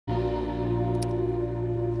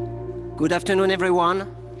Good afternoon,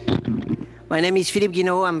 everyone. My name is Philippe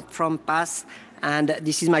Guinaud. I'm from PASS, and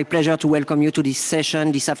this is my pleasure to welcome you to this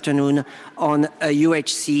session this afternoon on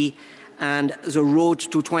UHC and the road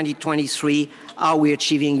to 2023, how we're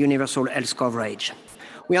achieving universal health coverage.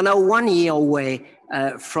 We are now 1 year away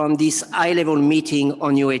from this high-level meeting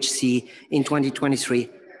on UHC in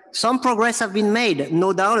 2023. Some progress have been made,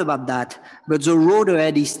 no doubt about that, but the road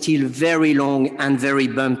ahead is still very long and very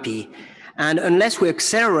bumpy. And unless we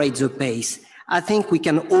accelerate the pace, I think we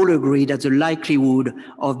can all agree that the likelihood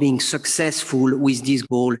of being successful with this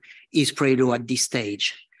goal is pretty low at this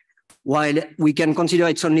stage. While we can consider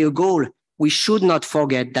it's only a goal, we should not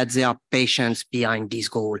forget that there are patients behind this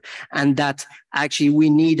goal and that actually we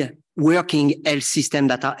need working health systems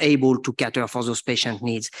that are able to cater for those patient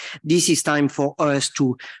needs. This is time for us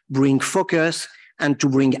to bring focus and to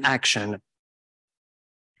bring action.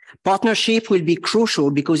 Partnership will be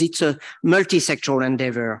crucial because it's a multi-sectoral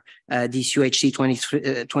endeavor, this UHC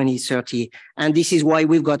 2030. And this is why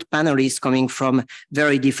we've got panelists coming from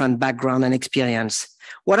very different background and experience.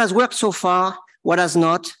 What has worked so far? What has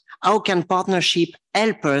not? How can partnership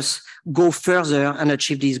help us go further and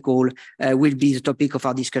achieve this goal will be the topic of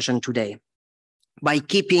our discussion today. By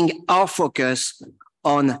keeping our focus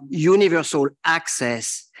on universal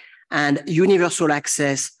access and universal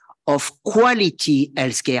access of quality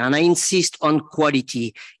healthcare, and I insist on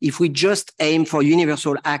quality. If we just aim for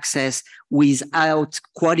universal access without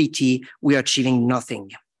quality, we are achieving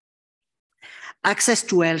nothing. Access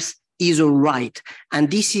to health is a right,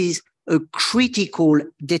 and this is a critical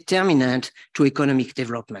determinant to economic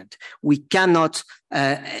development. We cannot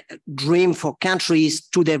dream for countries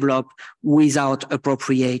to develop without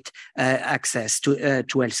appropriate access to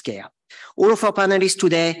healthcare. All of our panelists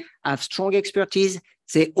today have strong expertise.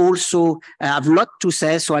 They also have a lot to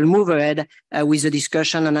say, so I'll move ahead with the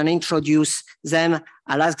discussion and I'll introduce them.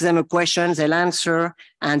 I'll ask them a question, they'll answer,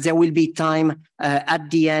 and there will be time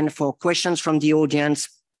at the end for questions from the audience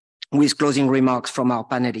with closing remarks from our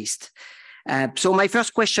panelists. So my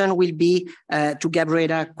first question will be to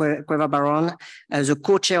Gabriela Cueva-Barron, the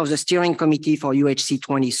co-chair of the steering committee for UHC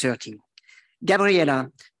 2030.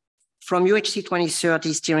 Gabriela, from UHC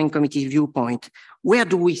 2030 steering committee viewpoint, where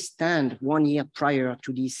do we stand 1 year prior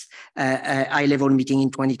to this high-level meeting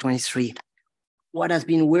in 2023? What has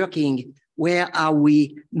been working? Where are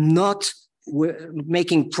we not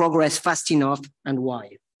making progress fast enough, and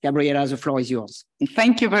why? Gabriela, the floor is yours.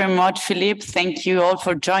 Thank you very much, Philippe. Thank you all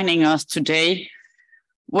for joining us today.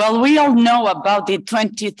 Well, we all know about the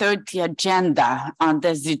 2030 agenda on the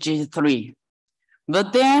SDG 3.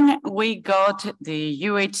 But then we got the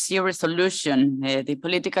UHC resolution, the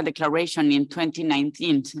political declaration in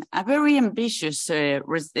 2019, a very ambitious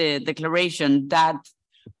declaration that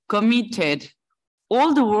committed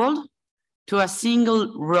all the world to a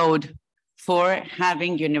single road for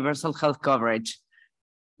having universal health coverage.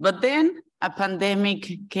 But then a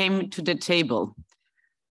pandemic came to the table.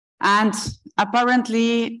 And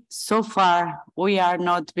apparently, so far, we are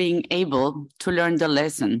not being able to learn the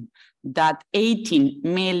lesson that 18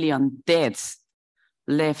 million deaths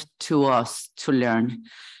left to us to learn.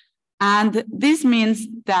 And this means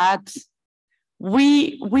that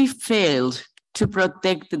we failed to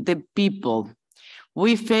protect the people.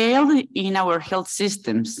 We failed in our health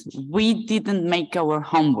systems. We didn't make our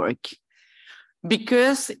homework.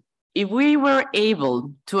 Because if we were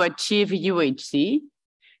able to achieve UHC,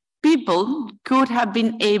 people could have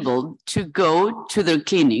been able to go to their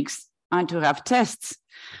clinics and to have tests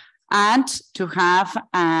and to have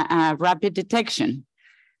a rapid detection.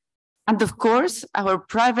 And of course, our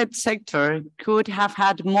private sector could have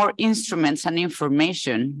had more instruments and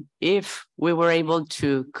information if we were able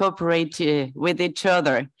to cooperate with each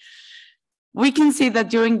other. We can see that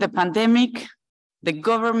during the pandemic, the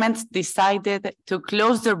governments decided to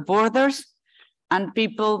close their borders and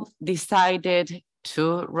people decided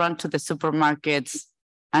to run to the supermarkets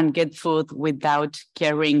and get food without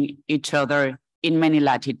carrying each other in many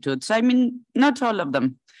latitudes. I mean, not all of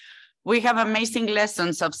them. We have amazing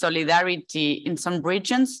lessons of solidarity in some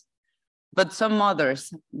regions, but some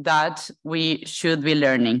others that we should be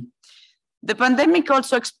learning. The pandemic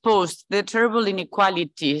also exposed the terrible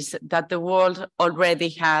inequalities that the world already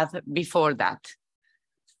had before that.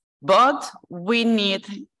 But we need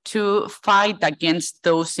to fight against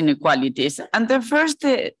those inequalities. And the first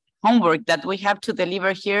homework that we have to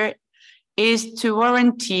deliver here is to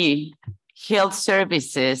guarantee health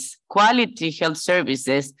services, quality health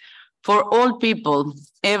services for all people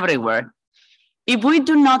everywhere. If we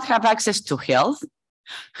do not have access to health,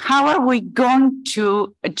 how are we going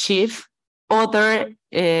to achieve other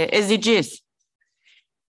SDGs?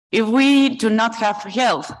 If we do not have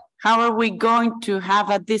health, How are we going to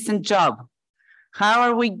have a decent job? How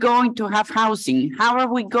are we going to have housing? How are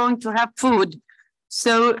we going to have food?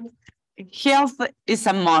 So health is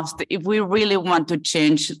a must if we really want to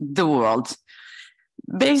change the world.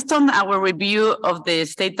 Based on our review of the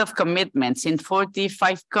state of commitments in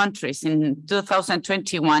 45 countries in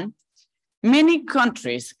 2021, many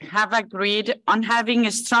countries have agreed on having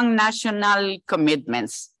strong national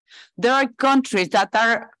commitments. There are countries that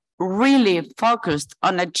are really focused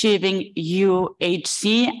on achieving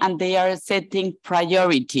UHC and they are setting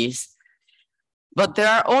priorities. But there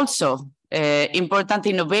are also important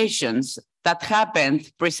innovations that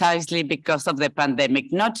happened precisely because of the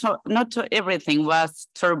pandemic. Not everything was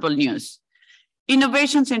terrible news.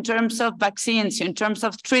 Innovations in terms of vaccines, in terms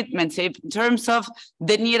of treatments, in terms of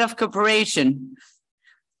the need of cooperation.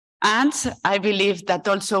 And I believe that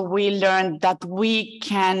also we learned that we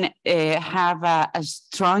can have a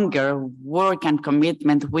stronger work and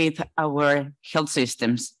commitment with our health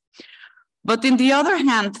systems. But on the other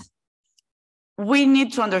hand, we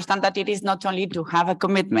need to understand that it is not only to have a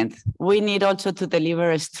commitment, we need also to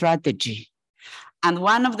deliver a strategy. And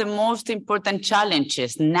one of the most important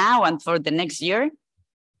challenges now and for the next year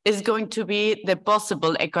is going to be the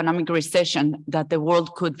possible economic recession that the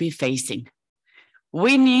world could be facing.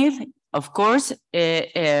 We need, of course,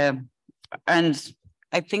 and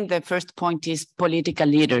I think the first point is political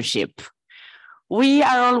leadership. We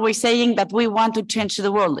are always saying that we want to change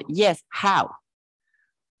the world. Yes, how?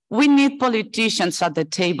 We need politicians at the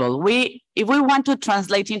table. If we want to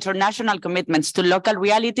translate international commitments to local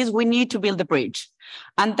realities, we need to build a bridge.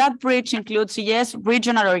 And that bridge includes, yes,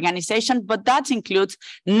 regional organizations, but that includes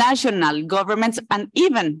national governments and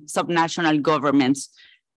even subnational governments.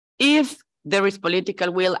 If there is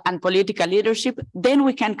political will and political leadership, then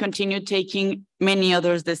we can continue taking many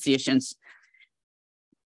other decisions.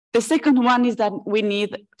 The second one is that we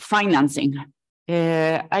need financing.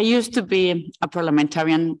 I used to be a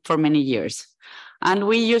parliamentarian for many years, and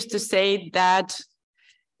we used to say that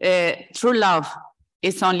true love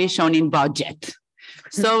is only shown in budget.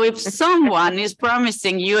 So if someone is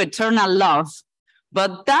promising you eternal love,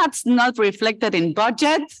 but that's not reflected in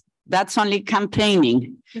budget, that's only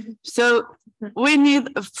campaigning. So we need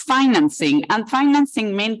financing, and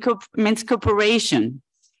financing means cooperation.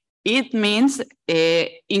 It means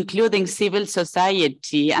including civil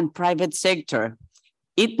society and private sector.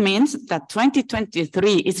 It means that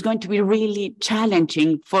 2023 is going to be really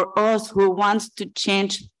challenging for us who wants to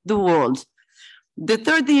change the world. The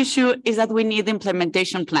third issue is that we need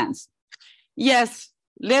implementation plans. Yes,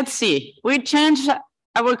 let's see. We changed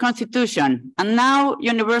our constitution, and now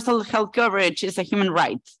universal health coverage is a human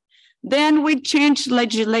right. Then we changed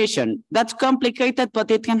legislation. That's complicated,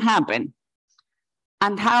 but it can happen.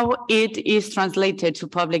 And how it is translated to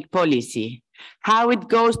public policy, how it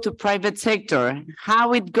goes to private sector,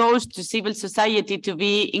 how it goes to civil society to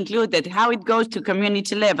be included, how it goes to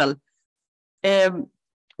community level.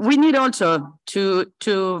 We need also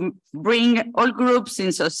to bring all groups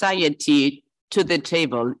in society to the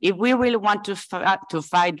table. If we really want to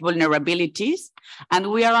fight vulnerabilities, and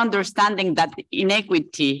we are understanding that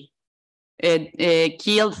inequity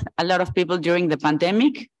killed a lot of people during the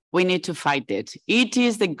pandemic, we need to fight it. It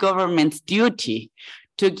is the government's duty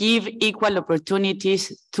to give equal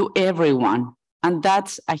opportunities to everyone. And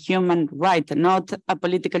that's a human right, not a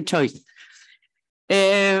political choice.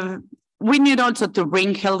 We need also to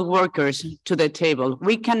bring health workers to the table.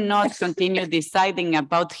 We cannot continue deciding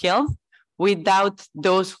about health without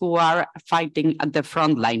those who are fighting at the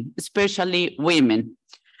front line, especially women.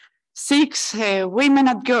 6, women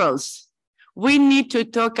and girls. We need to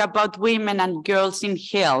talk about women and girls in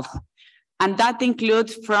health, and that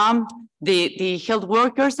includes from the health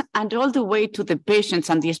workers and all the way to the patients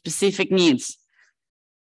and the specific needs.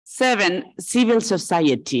 7, civil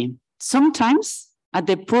society. Sometimes at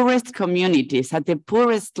the poorest communities, at the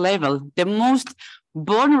poorest level, the most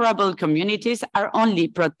vulnerable communities are only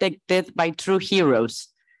protected by true heroes.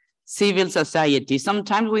 Civil society,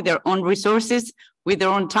 sometimes with their own resources, with their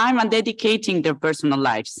own time and dedicating their personal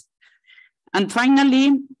lives. And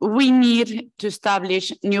finally, we need to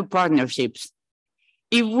establish new partnerships.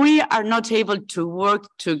 If we are not able to work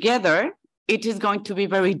together, it is going to be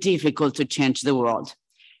very difficult to change the world.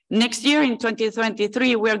 Next year in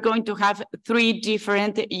 2023, we are going to have 3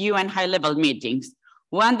 different UN high-level meetings.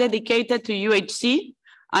 One dedicated to UHC,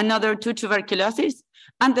 another to tuberculosis,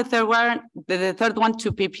 and the third one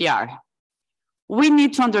to PPR. We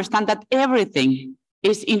need to understand that everything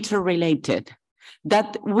is interrelated,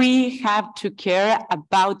 that we have to care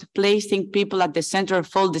about placing people at the center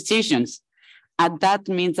of all decisions. And that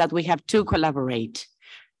means that we have to collaborate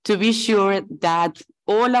to be sure that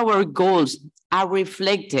all our goals are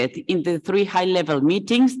reflected in the 3 high-level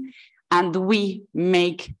meetings, and we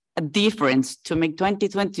make a difference to make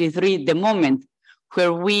 2023 the moment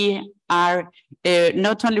where we are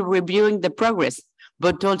not only reviewing the progress,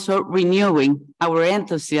 but also renewing our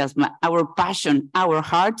enthusiasm, our passion, our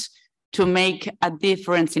hearts to make a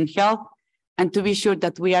difference in health, and to be sure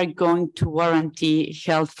that we are going to guarantee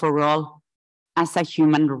health for all as a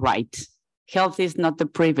human right. Health is not a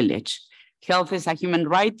privilege. Health is a human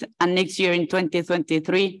right, and next year in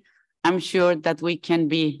 2023, I'm sure that we can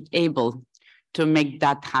be able to make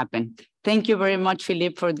that happen. Thank you very much,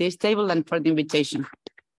 Philippe, for this table and for the invitation.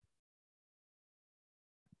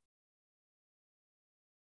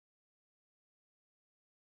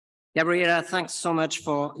 Gabriela, thanks so much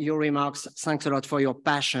for your remarks. Thanks a lot for your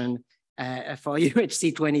passion for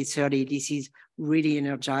UHC 2030. This is really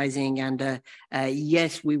energizing. And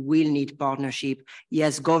yes, we will need partnership.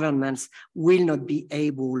 Yes, governments will not be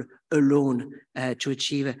able alone to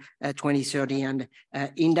achieve 2030. And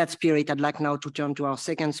in that spirit, I'd like now to turn to our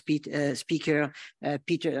second speaker,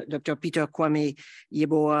 Dr. Peter Kwame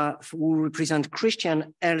Yeboah, who represents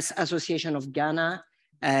Christian Health Association of Ghana.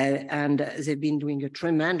 And they've been doing a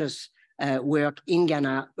tremendous work in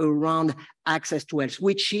Ghana around access to health,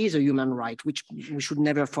 which is a human right, which we should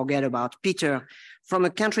never forget about. Peter, from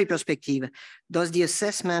a country perspective, does the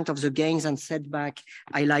assessment of the gains and setback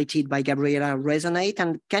highlighted by Gabriela resonate?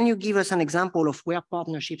 And can you give us an example of where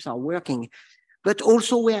partnerships are working, but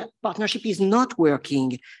also where partnership is not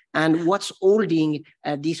working, and what's holding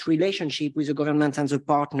this relationship with the government and the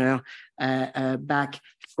partner back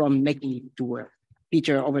from making it to work?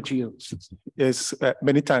 Peter, over to you. Yes,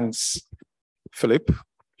 many thanks, Philippe.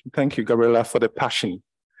 Thank you, Gabriela, for the passion.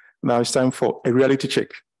 Now it's time for a reality check.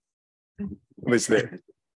 What's there?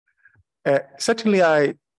 Certainly,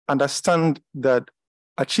 I understand that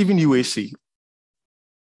achieving UAC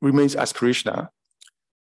remains aspirational.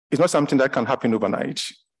 It's not something that can happen overnight.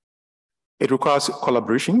 It requires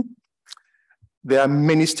collaboration. There are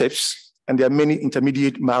many steps, and there are many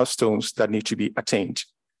intermediate milestones that need to be attained.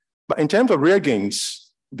 But in terms of real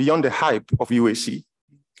gains, beyond the hype of UAC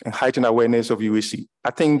and heightened awareness of UAC,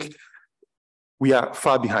 I think we are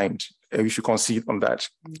far behind, and we should concede on that.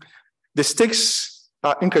 The stakes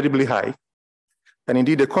are incredibly high, and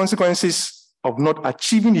indeed the consequences of not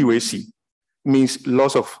achieving UAC means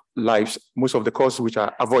loss of lives, most of the costs which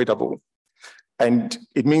are avoidable. And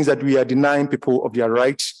it means that we are denying people of their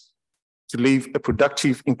right to live a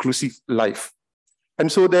productive, inclusive life.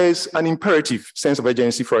 And so there's an imperative sense of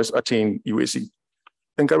urgency for us to attain UAC.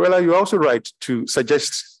 And Gabriela, you're also right to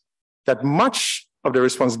suggest that much of the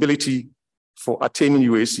responsibility for attaining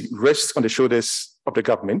UAC rests on the shoulders of the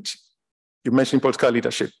government. You mentioned political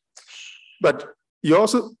leadership. But you're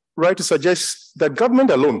also right to suggest that government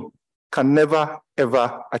alone can never,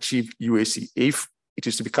 ever achieve UAC if it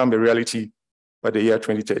is to become a reality by the year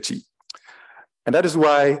 2030. And that is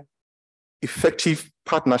why effective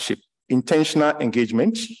partnership, intentional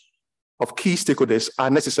engagement of key stakeholders are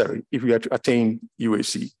necessary if we are to attain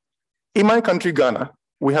UAC. In my country, Ghana,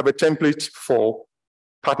 we have a template for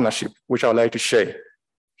partnership, which I would like to share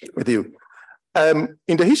with you. In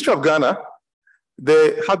the history of Ghana,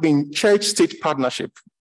 there have been church-state partnership,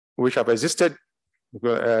 which have existed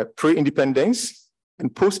pre-independence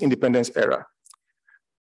and post-independence era.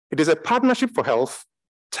 It is a partnership for health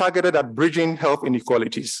targeted at bridging health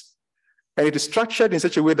inequalities. And it is structured in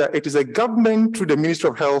such a way that it is a government through the Ministry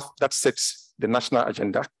of Health that sets the national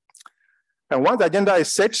agenda. And once the agenda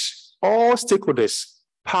is set, all stakeholders,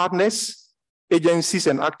 partners, agencies,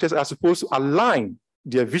 and actors are supposed to align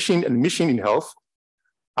their vision and mission in health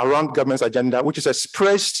around government's agenda, which is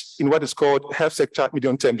expressed in what is called Health Sector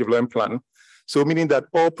Medium-Term Development Plan. So meaning that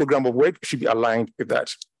all program of work should be aligned with that.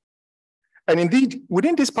 And indeed,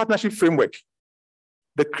 within this partnership framework,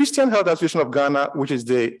 the Christian Health Association of Ghana, which is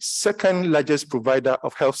the second largest provider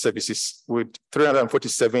of health services with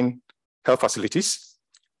 347 health facilities,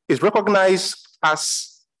 is recognized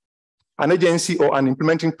as an agency or an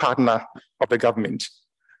implementing partner of the government.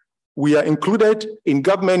 We are included in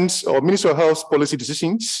government's or Ministry of Health policy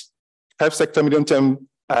decisions, health sector medium-term,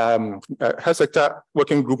 health sector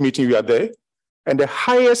working group meeting, we are there. And the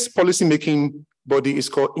highest policy-making body is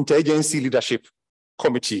called Interagency Leadership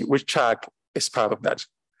Committee, which CHAG is part of that.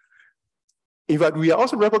 In fact, we are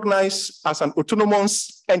also recognized as an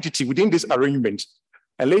autonomous entity within this arrangement.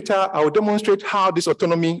 And later, I will demonstrate how this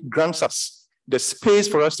autonomy grants us the space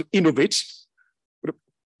for us to innovate,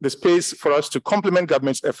 the space for us to complement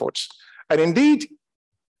government's efforts. And indeed,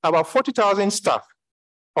 about 40,000 staff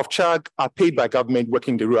of CHAG are paid by government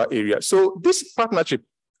working in the rural area. So this partnership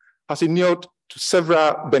has inured to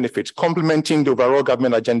several benefits, complementing the overall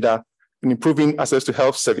government agenda in improving access to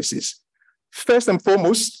health services. First and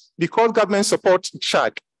foremost, because government supports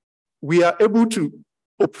CHAG, we are able to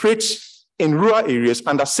operate in rural areas,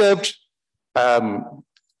 underserved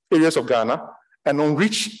areas of Ghana, and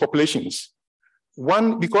unreached populations.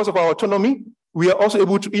 One, because of our autonomy, we are also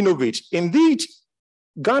able to innovate. Indeed,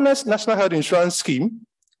 Ghana's National Health Insurance Scheme,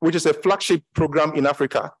 which is a flagship program in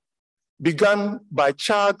Africa, began by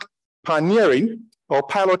CHAG pioneering or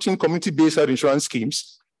piloting community-based health insurance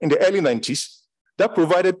schemes in the early 90s that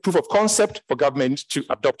provided proof of concept for government to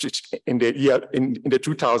adopt it in the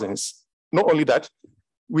 2000s. Not only that,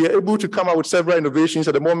 we are able to come up with several innovations.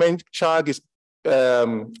 At the moment, CHAG is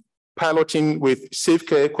piloting with Safe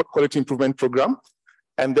Care Quality Improvement Program,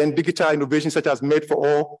 and then digital innovations such as Made for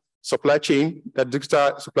All supply chain,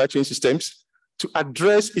 digital supply chain systems, to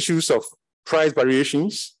address issues of price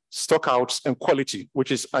variations, stockouts, and quality,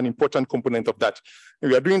 which is an important component of that.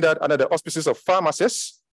 And we are doing that under the auspices of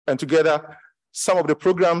pharmacists, and together, some of the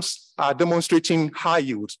programs are demonstrating high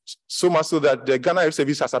yield, so much so that the Ghana Health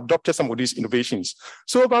Service has adopted some of these innovations.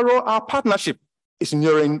 So overall, our partnership is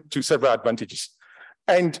inuring to several advantages.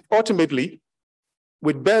 And ultimately,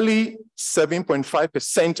 with barely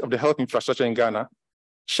 7.5% of the health infrastructure in Ghana,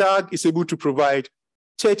 CHAG is able to provide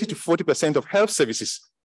 30 to 40% of health services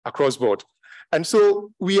across board. And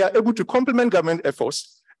so we are able to complement government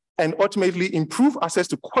efforts and ultimately improve access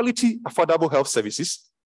to quality, affordable health services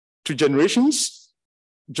to generations,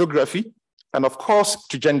 geography, and of course,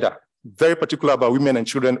 to gender, very particular about women and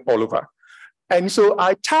children all over. And so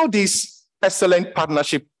I tout this excellent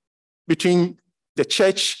partnership between the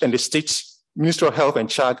church and the state, Ministry of Health and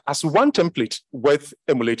CHAG, as one template worth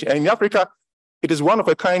emulating. And in Africa, it is one of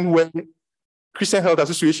a kind where Christian Health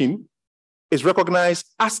Association is recognized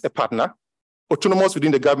as a partner, autonomous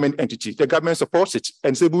within the government entity. The government supports it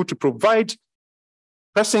and is able to provide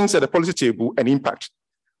presence at the policy table and impact.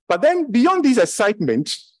 But then beyond this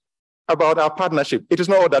excitement about our partnership, it is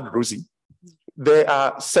not all that rosy. There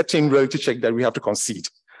are certain reality checks that we have to concede.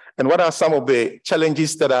 And what are some of the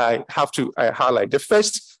challenges that I have to highlight? The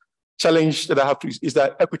first challenge that I have to is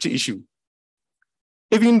the equity issue.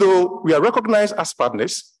 Even though we are recognized as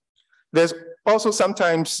partners, there's also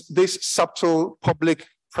sometimes this subtle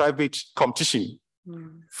public-private competition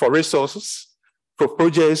for resources, for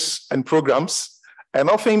projects and programs. And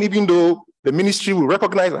often, even though the ministry will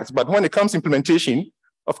recognize us, but when it comes to implementation,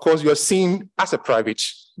 of course, you are seen as a private.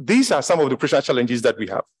 These are some of the operational challenges that we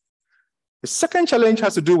have. The second challenge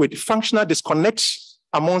has to do with functional disconnect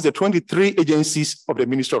amongst the 23 agencies of the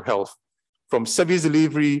Ministry of Health, from service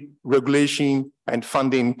delivery, regulation, and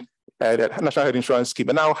funding the National Health Insurance Scheme.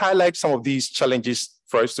 And I'll highlight some of these challenges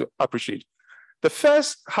for us to appreciate. The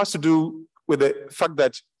first has to do with the fact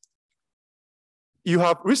that you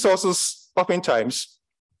have resources oftentimes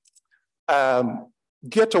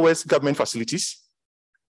geared towards government facilities,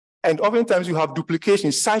 and oftentimes you have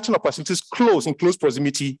duplication, siting of facilities in close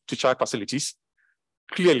proximity to CHAG facilities.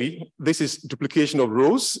 Clearly, this is duplication of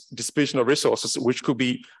roles, dissipation of resources, which could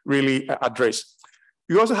be really addressed.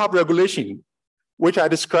 You also have regulation, which I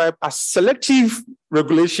describe as selective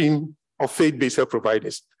regulation of faith-based health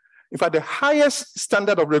providers. In fact, the highest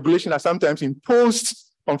standard of regulation are sometimes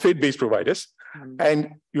imposed on faith-based providers,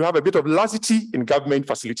 and you have a bit of laxity in government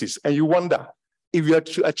facilities, and you wonder, if you are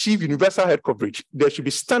to achieve universal health coverage, there should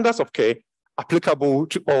be standards of care applicable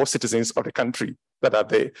to all citizens of the country that are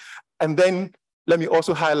there. And then let me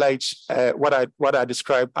also highlight what I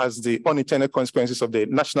describe as the unintended consequences of the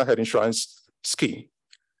National Health Insurance Scheme.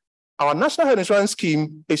 Our National Health Insurance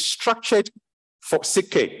Scheme is structured for sick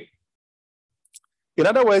care. In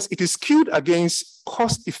other words, it is skewed against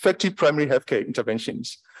cost-effective primary healthcare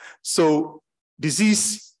interventions. So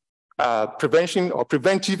disease prevention or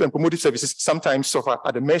preventive and promotive services sometimes suffer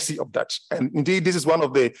at the mercy of that. And indeed, this is one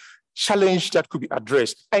of the challenges that could be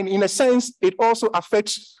addressed. And in a sense, it also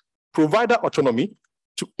affects provider autonomy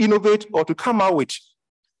to innovate or to come out with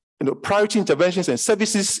priority interventions and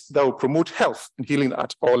services that will promote health and healing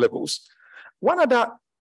at all levels. One other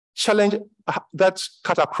challenge that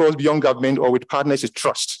cut across beyond government or with partners is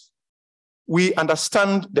trust. We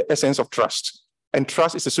understand the essence of trust, and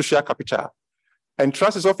trust is a social capital. And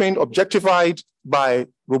trust is often objectified by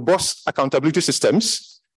robust accountability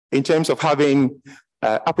systems in terms of having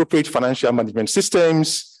appropriate financial management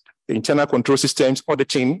systems, internal control systems,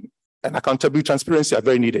 auditing, and accountability transparency are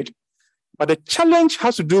very needed. But the challenge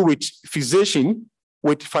has to do with fixation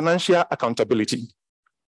with financial accountability.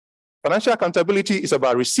 Financial accountability is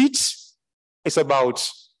about receipts. It's about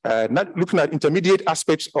not looking at intermediate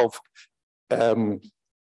aspects of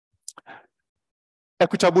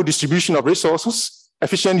equitable distribution of resources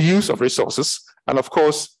efficient use of resources, and of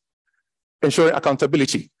course, ensuring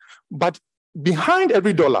accountability. But behind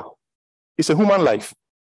every dollar is a human life.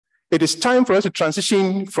 It is time for us to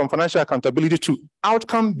transition from financial accountability to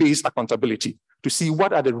outcome-based accountability to see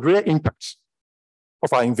what are the real impacts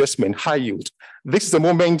of our investment, high yield. This is the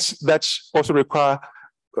moment that also require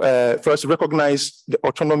for us to recognize the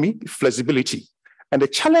autonomy, flexibility. And the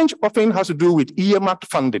challenge often has to do with earmarked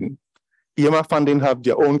funding. Earmarked funding have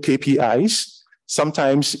their own KPIs,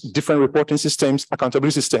 sometimes different reporting systems,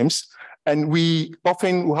 accountability systems, and we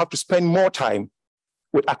often will have to spend more time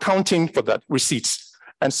with accounting for that receipts.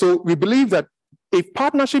 And so we believe that if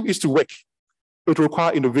partnership is to work, it will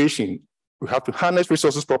require innovation. We have to harness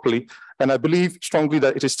resources properly. And I believe strongly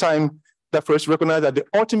that it is time that for us to recognize that the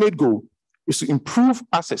ultimate goal is to improve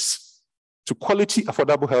access to quality,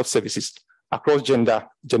 affordable health services across gender,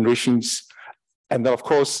 generations, and then, of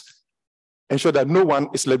course, ensure that no one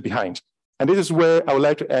is left behind. And this is where I would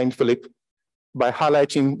like to end, Philip, by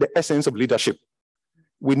highlighting the essence of leadership.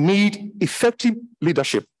 We need effective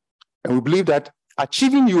leadership. And we believe that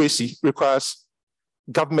achieving UAC requires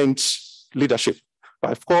government leadership.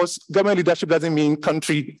 But of course, government leadership doesn't mean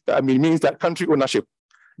means that country ownership.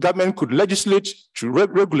 Government could legislate to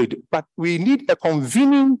regulate, but we need a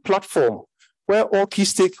convening platform where all key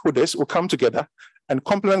stakeholders will come together and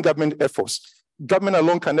complement government efforts. Government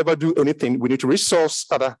alone can never do anything. We need to resource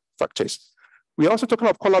other factors. We are also talking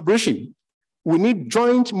of collaboration. We need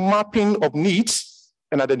joint mapping of needs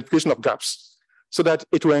and identification of gaps so that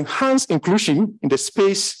it will enhance inclusion in the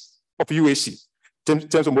space of UAC. In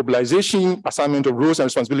terms of mobilization, assignment of roles and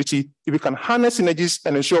responsibility, if we can harness synergies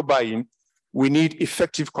and ensure buy-in, we need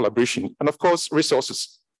effective collaboration. And of course,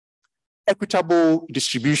 resources. Equitable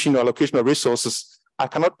distribution or allocation of resources, I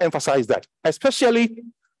cannot emphasize that, especially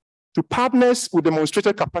to partners with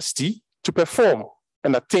demonstrated capacity to perform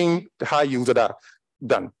and attain the high yields that are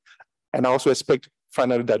done. And I also expect,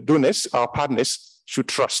 finally, that donors, our partners, should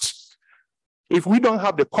trust. If we don't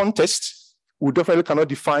have the context, we definitely cannot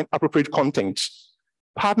define appropriate content.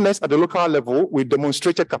 Partners at the local level with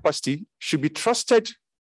demonstrated capacity should be trusted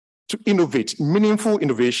to innovate, meaningful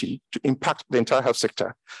innovation to impact the entire health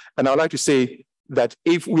sector. And I would like to say that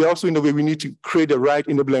if we also innovate, we need to create the right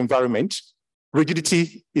enabling environment.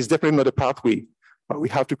 Rigidity is definitely not a pathway, but we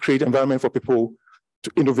have to create an environment for people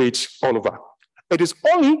to innovate all over. It is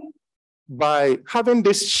only by having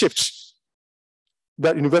this shift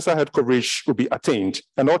that universal health coverage will be attained.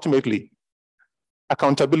 And ultimately,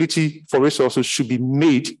 accountability for resources should be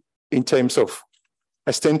made in terms of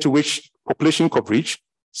extent to which population coverage,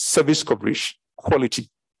 service coverage, quality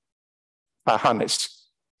are harnessed.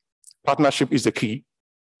 Partnership is the key.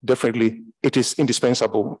 Definitely, it is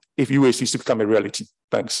indispensable if UAC is to become a reality.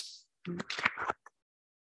 Thanks.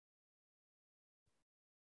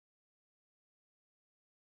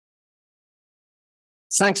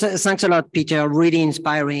 Thanks a lot, Peter. Really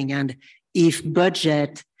inspiring. And if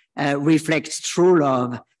budget reflects true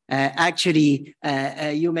love, actually,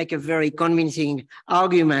 you make a very convincing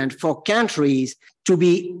argument for countries to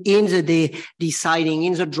be in the deciding,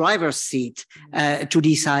 in the driver's seat, to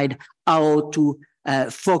decide how to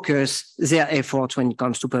focus their efforts when it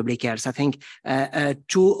comes to public health. I think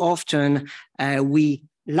too often we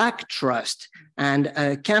lack trust, and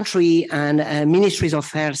country and ministries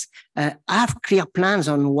of health have clear plans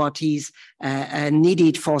on what is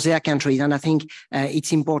needed for their countries. And I think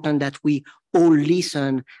it's important that we all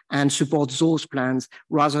listen and support those plans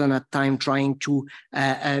rather than at time trying to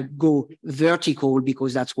go vertical,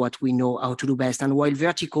 because that's what we know how to do best. And while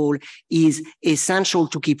vertical is essential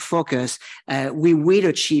to keep focus, we will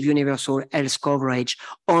achieve universal health coverage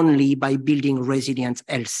only by building resilient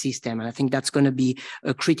health system. And I think that's going to be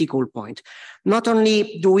a critical point. Not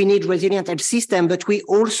only do we need resilient health system, but we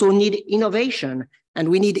also need innovation, and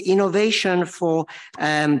we need innovation for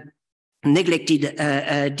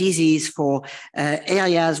neglected disease, for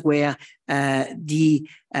areas where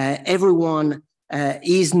everyone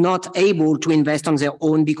is not able to invest on their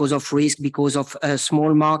own because of risk, because of a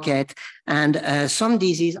small market. And some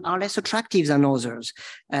diseases are less attractive than others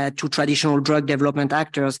to traditional drug development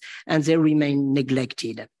actors, and they remain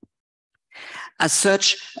neglected. As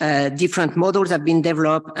such, different models have been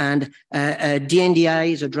developed, and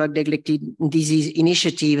DNDI, the Drug Neglected Disease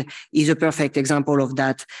Initiative, is a perfect example of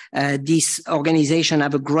that. This organization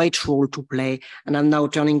have a great role to play, and I'm now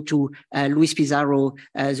turning to Luis Pizarro,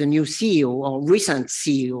 the new CEO or recent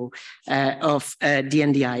CEO of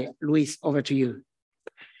DNDI. Luis, over to you.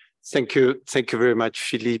 Thank you very much,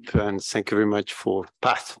 Philippe, and thank you very much for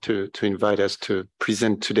Path to invite us to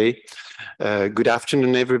present today. Good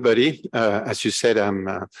afternoon, everybody. As you said, I'm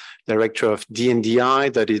director of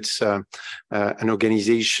DNDI, that it's an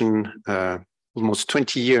organization almost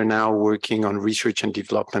 20 years now working on research and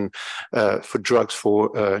development for drugs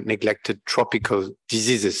for neglected tropical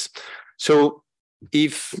diseases. So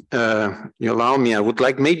if you allow me, I would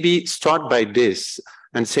like maybe start by this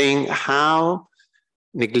and saying how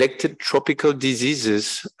neglected tropical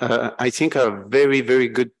diseases, I think, are a very, very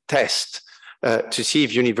good test to see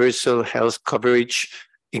if universal health coverage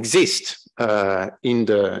exists in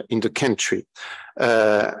the country.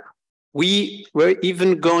 We were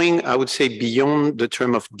even going, I would say, beyond the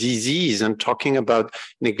term of disease and talking about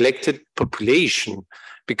neglected population,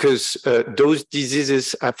 because those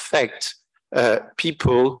diseases affect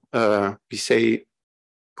people, we say,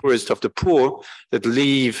 poorest of the poor, that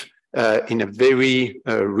live in a very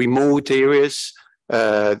remote areas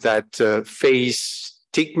that face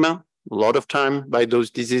stigma a lot of time by those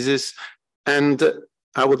diseases. And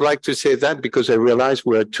I would like to say that because I realize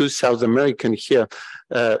we're two South American here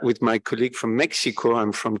with my colleague from Mexico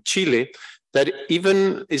and from Chile, that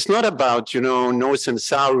even it's not about, north and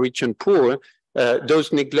south, rich and poor.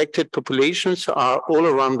 Those neglected populations are all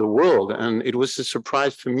around the world. And it was a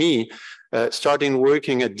surprise for me starting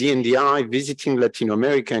working at DNDI, visiting Latin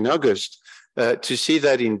America in August, to see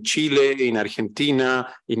that in Chile, in Argentina,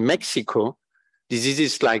 in Mexico,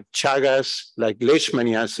 diseases like Chagas, like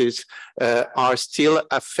leishmaniasis, are still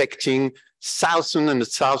affecting thousands and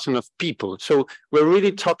thousands of people. So we're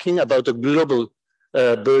really talking about a global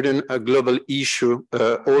burden, a global issue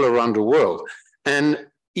all around the world. And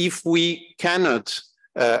if we cannot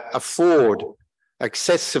afford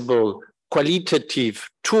accessible, qualitative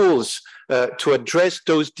tools to address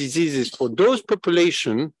those diseases for those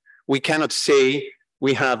populations, we cannot say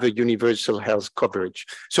we have a universal health coverage.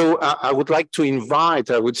 So I would like to invite,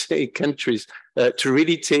 I would say, countries to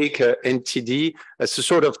really take NTD as a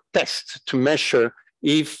sort of test to measure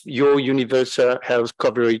if your universal health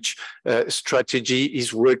coverage strategy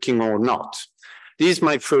is working or not. This is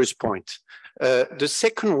my first point. The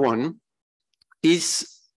second one is,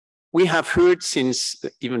 we have heard since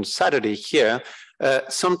even Saturday here,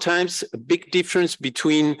 sometimes a big difference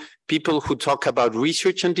between people who talk about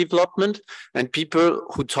research and development and people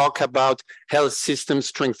who talk about health system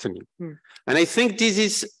strengthening. And I think this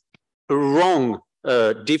is a wrong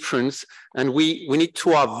difference, and we need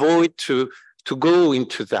to avoid to go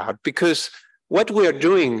into that, because what we are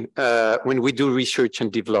doing when we do research and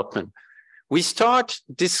development, we start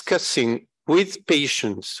discussing with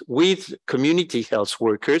patients, with community health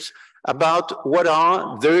workers, about what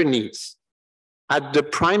are their needs at the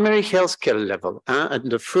primary healthcare level, at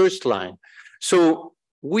the first line. So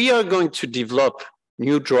we are going to develop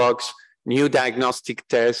new drugs, new diagnostic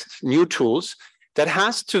tests, new tools that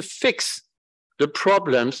has to fix the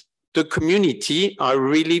problems the community are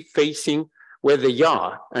really facing where they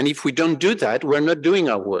are. And if we don't do that, we're not doing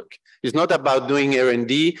our work. It's not about doing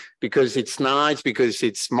R&D because it's nice, because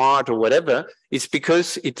it's smart or whatever. It's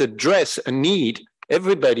because it addresses a need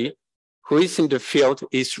everybody who is in the field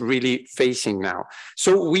is really facing now.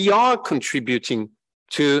 So we are contributing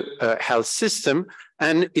to a health system,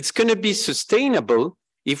 and it's going to be sustainable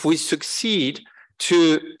if we succeed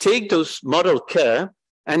to take those model care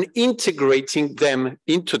and integrating them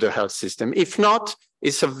into the health system. If not,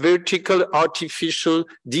 it's a vertical, artificial,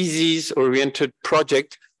 disease-oriented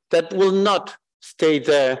project that will not stay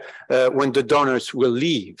there when the donors will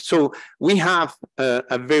leave. So we have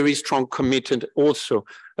a very strong commitment also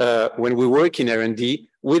when we work in R&D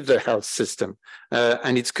with the health system,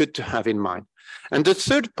 and it's good to have in mind. And the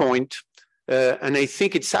third point, and I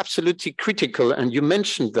think it's absolutely critical, and you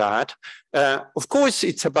mentioned that, of course,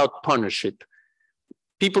 it's about partnership.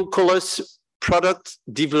 People call us product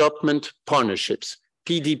development partnerships,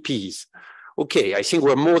 PDPs. Okay, I think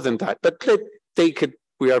we're more than that, but let's take it,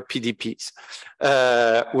 we are PDPs.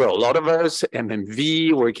 Well, a lot of us,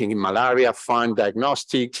 MMV, working in malaria, fund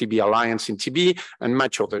diagnostic, TB Alliance in TB, and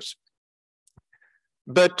much others.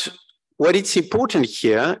 But what is important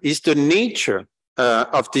here is the nature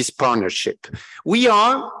of this partnership. We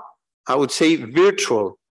are, I would say,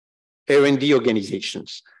 virtual R&D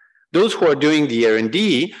organizations. Those who are doing the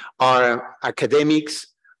R&D are academics,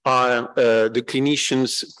 are the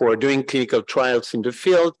clinicians who are doing clinical trials in the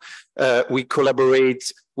field. We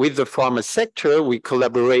collaborate with the pharma sector. We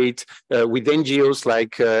collaborate with NGOs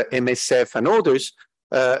like MSF and others.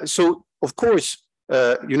 So, of course,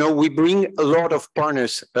 we bring a lot of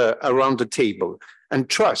partners around the table. And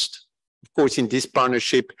trust, of course, in this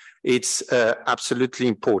partnership, it's absolutely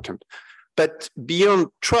important. but beyond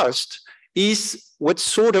trust is what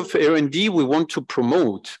sort of R&D we want to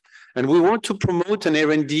promote. And we want to promote an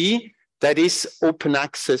R&D that is open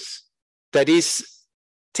access, that is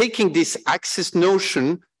taking this access notion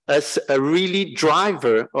as a really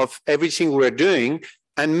driver of everything we're doing,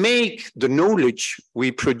 and make the knowledge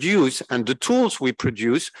we produce and the tools we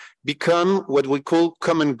produce become what we call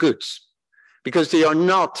common goods, because they are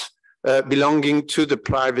not belonging to the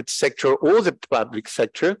private sector or the public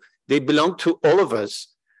sector. They belong to all of us.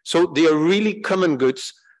 So they are really common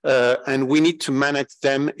goods, and we need to manage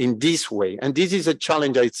them in this way. And this is a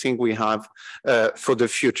challenge I think we have for the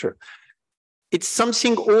future. It's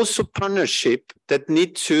something also partnership that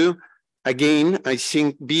need to, again, I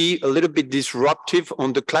think, be a little bit disruptive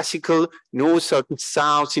on the classical North and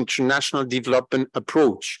South international development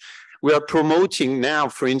approach. We are promoting now,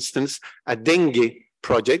 for instance, a dengue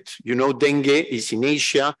project. You know, dengue is in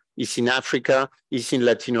Asia, is in Africa, is in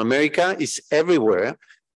Latin America, is everywhere.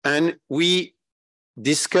 And we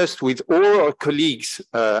discussed with all our colleagues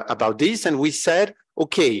about this, and we said,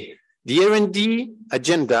 okay, the R&D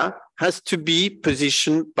agenda has to be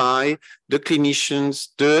positioned by the clinicians,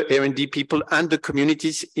 the R&D people, and the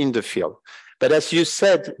communities in the field. But as you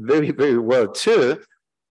said very, very well too,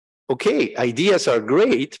 okay, ideas are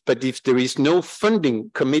great, but if there is no funding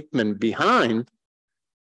commitment behind,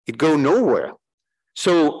 it goes nowhere.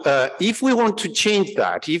 So if we want to change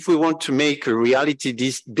that, if we want to make a reality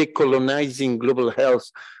this decolonizing global health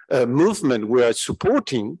movement we are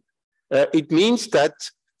supporting, it means that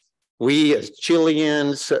we as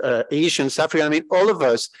Chileans, Asians, Africans, I mean, all of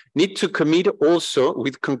us need to commit also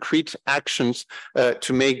with concrete actions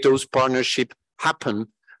to make those partnerships happen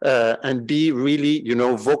and be really, you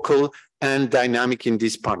know, vocal and dynamic in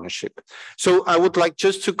this partnership. So I would like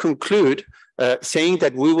just to conclude saying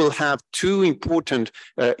that we will have two important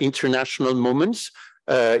international moments,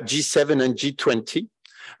 G7 and G20.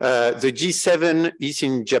 The G7 is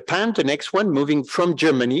in Japan, the next one, moving from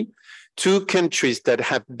Germany, two countries that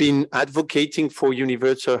have been advocating for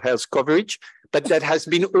universal health coverage, but that has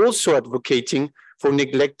been also advocating for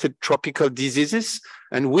neglected tropical diseases.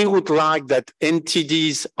 And we would like that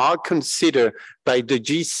NTDs are considered by the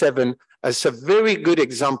G7 as a very good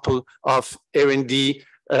example of R&D,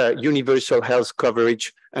 universal health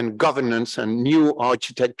coverage and governance and new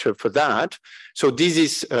architecture for that. So this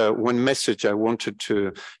is one message I wanted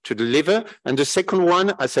to deliver. And the second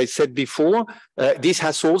one, as I said before, this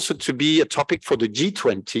has also to be a topic for the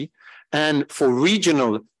G20 and for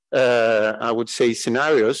regional, I would say,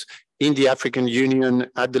 scenarios in the African Union,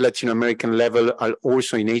 at the Latin American level, and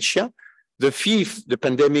also in Asia. The fifth, the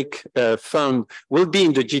pandemic fund, will be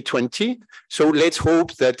in the G20. So let's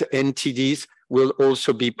hope that NTDs will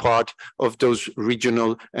also be part of those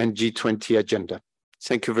regional and G20 agenda.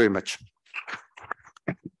 Thank you very much.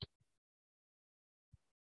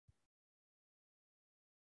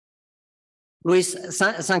 Luis,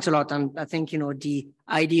 thanks a lot. And I think, you know, the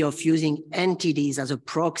idea of using NTDs as a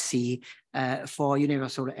proxy for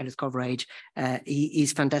universal health coverage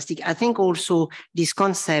is fantastic. I think also this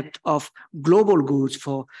concept of global goods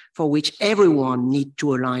for which everyone needs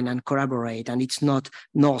to align and collaborate, and it's not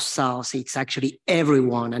north-south, it's actually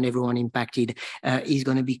everyone and everyone impacted is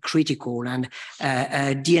going to be critical. And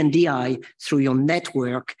D&DI, through your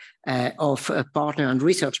network of a partner and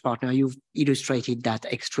research partner, you've illustrated that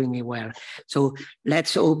extremely well. So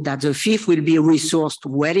let's hope that the fifth will be resourced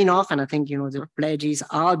well enough. And I think, you know, the pledges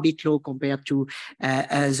are a bit low compared to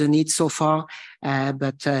the needs so far,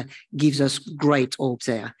 but gives us great hope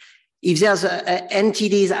there. If there's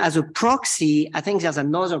NTDs as a proxy, I think there's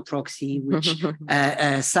another proxy which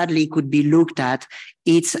sadly could be looked at.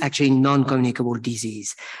 It's actually non-communicable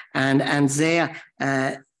disease. And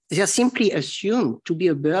they're simply assumed to be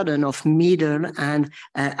a burden of middle and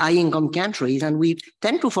high-income countries. And we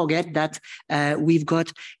tend to forget that we've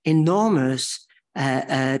got enormous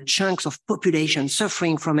chunks of population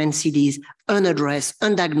suffering from NCDs, unaddressed,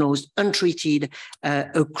 undiagnosed, untreated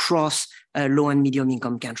across low and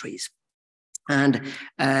medium-income countries. And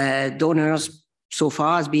donors so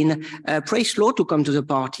far has been pretty slow to come to the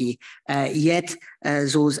party, yet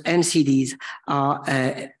those NCDs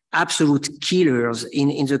are absolute killers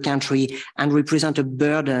in the country and represent a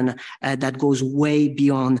burden that goes way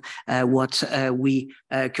beyond what we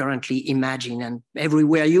currently imagine. And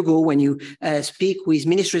everywhere you go, when you speak with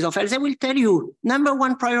ministries of health, they will tell you number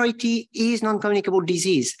one priority is non-communicable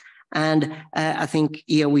disease. And I think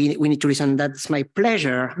here we need to listen. That's my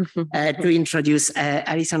pleasure to introduce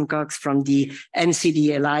Alison Cox from the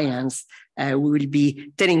NCD Alliance, who will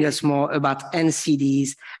be telling us more about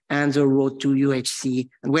NCDs and the road to UHC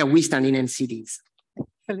and where we stand in NCDs.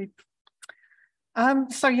 Philippe.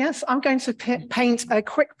 So yes, I'm going to paint a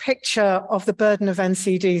quick picture of the burden of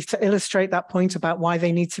NCDs to illustrate that point about why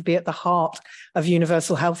they need to be at the heart of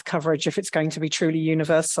universal health coverage if it's going to be truly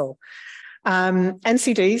universal.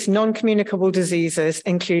 NCDs, non-communicable diseases,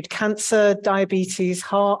 include cancer, diabetes,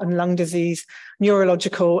 heart and lung disease,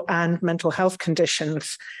 neurological and mental health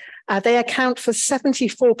conditions. They account for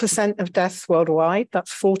 74% of deaths worldwide.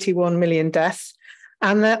 That's 41 million deaths.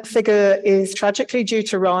 And that figure is tragically due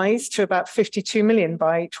to rise to about 52 million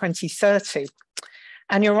by 2030.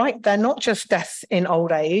 And you're right, they're not just deaths in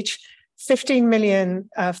old age. 15 million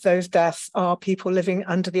of those deaths are people living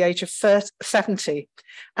under the age of 70.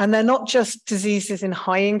 And they're not just diseases in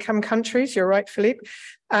high-income countries, you're right, Philippe.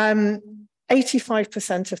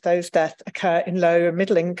 85% of those deaths occur in low and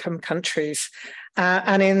middle-income countries.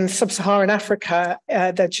 And in sub-Saharan Africa,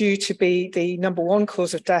 they're due to be the #1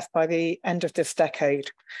 cause of death by the end of this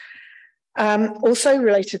decade. Also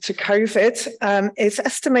related to COVID, it's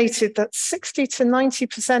estimated that 60 to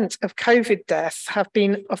 90% of COVID deaths have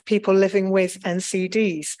been of people living with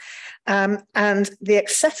NCDs. And the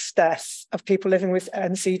excess deaths of people living with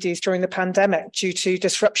NCDs during the pandemic due to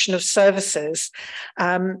disruption of services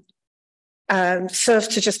serves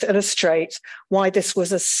to just illustrate why this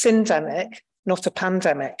was a syndemic, not a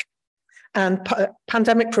pandemic. And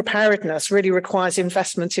pandemic preparedness really requires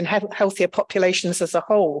investment in healthier populations as a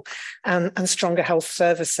whole and stronger health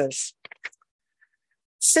services.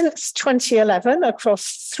 Since 2011,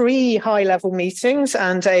 across 3 high-level meetings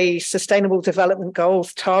and a Sustainable Development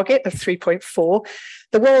Goals target of 3.4,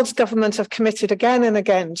 the world's governments have committed again and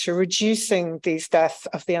again to reducing these deaths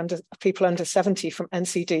of people under 70 from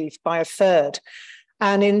NCDs by 1/3.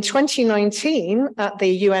 And in 2019, at the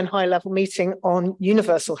UN high-level meeting on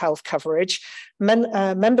universal health coverage,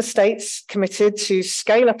 member states committed to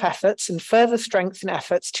scale up efforts and further strengthen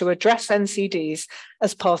efforts to address NCDs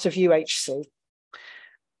as part of UHC.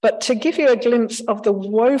 But to give you a glimpse of the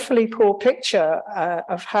woefully poor picture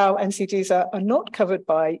of how NCDs are not covered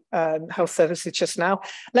by health services just now,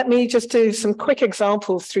 let me just do some quick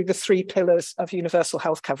examples through the 3 pillars of universal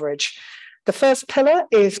health coverage. The first pillar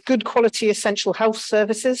is good quality essential health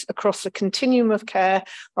services across the continuum of care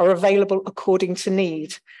are available according to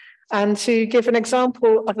need. And to give an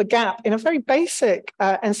example of a gap in a very basic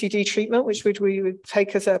NCD treatment, which we would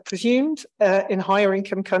take as a presumed in higher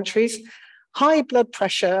income countries, high blood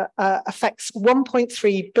pressure affects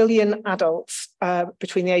 1.3 billion adults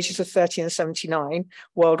between the ages of 30 and 79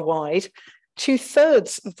 worldwide.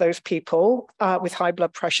 2/3 of those people with high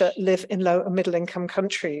blood pressure live in low and middle income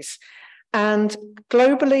countries. And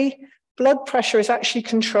globally, blood pressure is actually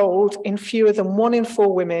controlled in fewer than 1 in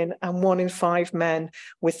 4 women and 1 in 5 men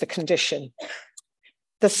with the condition.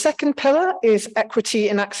 The second pillar is equity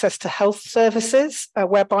in access to health services,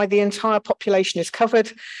 whereby the entire population is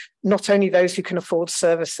covered, not only those who can afford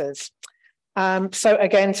services. So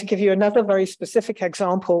again, to give you another very specific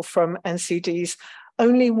example from NCDs,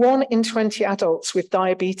 only 1 in 20 adults with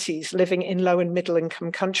diabetes living in low and middle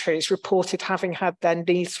income countries reported having had their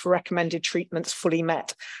needs for recommended treatments fully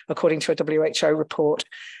met, according to a WHO report.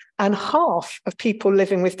 And half of people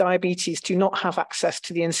living with diabetes do not have access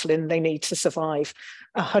to the insulin they need to survive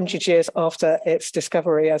 100 years after its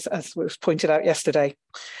discovery, as was pointed out yesterday.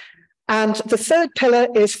 And the third pillar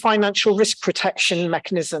is financial risk protection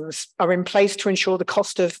mechanisms are in place to ensure the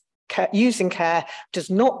cost of using care does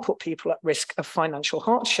not put people at risk of financial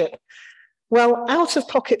hardship. Well,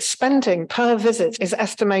 out-of-pocket spending per visit is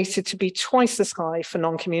estimated to be twice as high for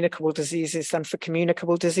non-communicable diseases than for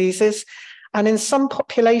communicable diseases. And in some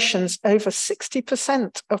populations, over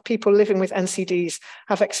 60% of people living with NCDs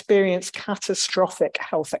have experienced catastrophic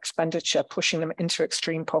health expenditure, pushing them into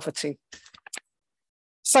extreme poverty.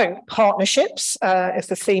 So partnerships is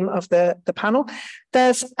the theme of the panel.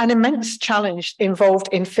 There's an immense challenge involved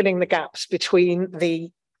in filling the gaps between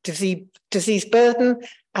the disease burden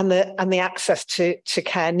and the access to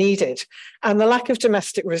care needed. And the lack of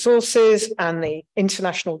domestic resources and the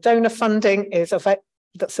international donor funding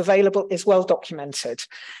that's available is well documented.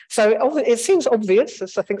 So it seems obvious,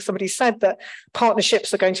 as I think somebody said, that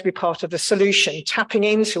partnerships are going to be part of the solution, tapping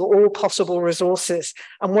into all possible resources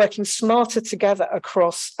and working smarter together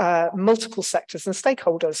across multiple sectors and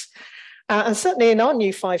stakeholders. And certainly in our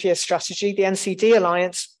new 5-year strategy, the NCD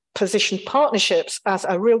Alliance positioned partnerships as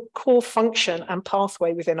a real core function and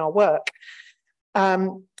pathway within our work.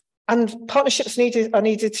 And partnerships are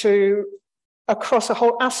needed to across a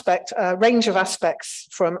whole range of aspects,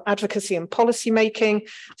 from advocacy and policy making,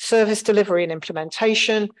 service delivery and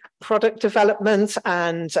implementation, product development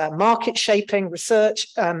and market shaping, research,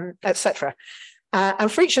 etc. And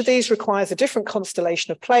for each of these requires a different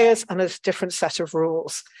constellation of players and a different set of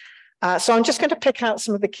rules. So I'm just going to pick out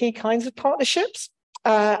some of the key kinds of partnerships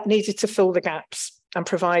needed to fill the gaps and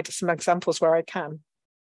provide some examples where I can.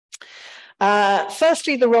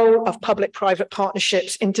 Firstly, the role of public-private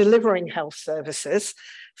partnerships in delivering health services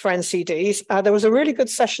for NCDs. There was a really good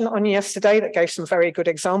session on yesterday that gave some very good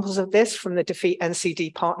examples of this from the Defeat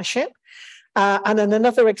NCD partnership. And then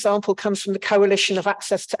another example comes from the Coalition of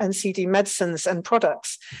Access to NCD Medicines and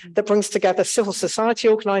Products that brings together civil society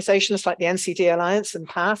organisations like the NCD Alliance and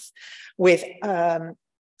PATH with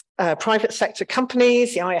private sector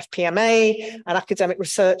companies, the IFPMA, and academic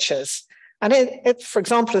researchers. And it, for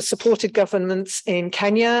example, has supported governments in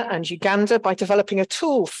Kenya and Uganda by developing a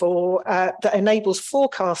tool for that enables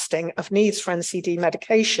forecasting of needs for NCD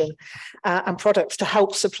medication and products to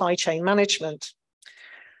help supply chain management.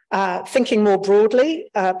 Thinking more broadly,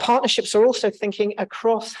 partnerships are also thinking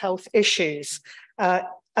across health issues.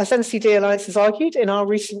 As NCD Alliance has argued in our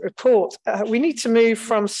recent report, we need to move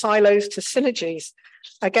from silos to synergies.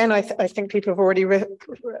 Again, I think people have already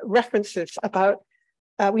referenced this about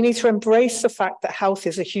we need to embrace the fact that health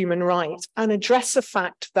is a human right and address the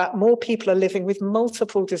fact that more people are living with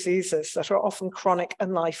multiple diseases that are often chronic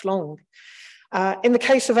and lifelong. In the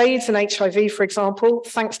case of AIDS and HIV, for example,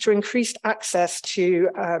 thanks to increased access to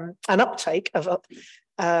an uptake of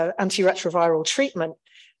antiretroviral treatment,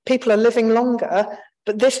 people are living longer,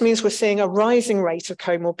 but this means we're seeing a rising rate of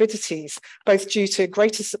comorbidities, both due to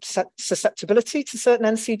greater susceptibility to certain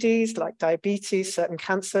NCDs like diabetes, certain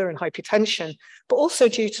cancer and hypertension, but also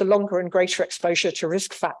due to longer and greater exposure to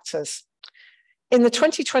risk factors. In the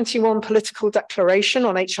 2021 political declaration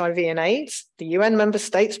on HIV and AIDS, the UN member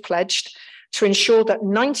states pledged to ensure that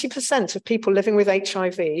 90% of people living with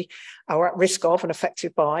HIV are at risk of and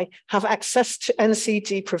affected by have access to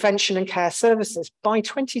NCD prevention and care services by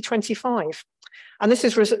 2025. And this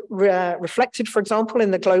is reflected, for example,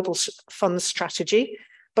 in the Global Fund strategy,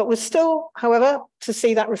 but we're still, however, to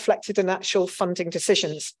see that reflected in actual funding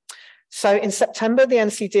decisions. So in September, the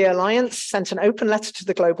NCD Alliance sent an open letter to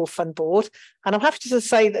the Global Fund Board, and I'm happy to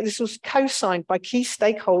say that this was co-signed by key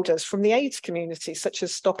stakeholders from the AIDS community, such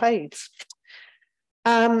as Stop AIDS.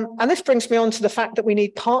 And this brings me on to the fact that we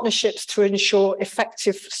need partnerships to ensure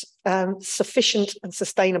effective, sufficient and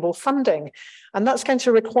sustainable funding. And that's going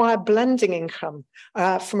to require blending income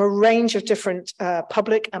from a range of different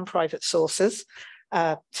public and private sources.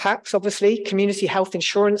 Tax, obviously, community health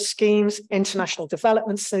insurance schemes, international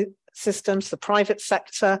development systems, the private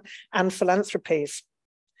sector, and philanthropies.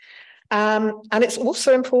 And it's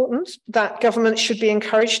also important that governments should be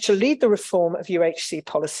encouraged to lead the reform of UHC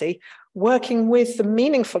policy, working with the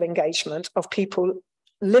meaningful engagement of people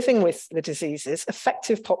living with the diseases,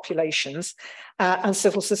 effective populations, and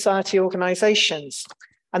civil society organizations.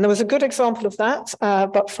 And there was a good example of that,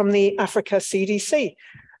 but from the Africa CDC,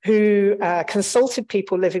 who consulted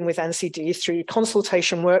people living with NCD through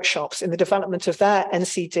consultation workshops in the development of their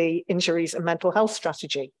NCD injuries and mental health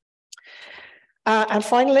strategy. And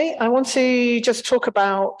finally, I want to just talk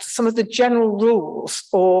about some of the general rules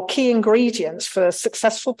or key ingredients for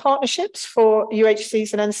successful partnerships for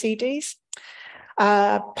UHCs and NCDs.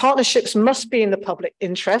 Partnerships must be in the public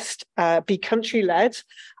interest, be country-led,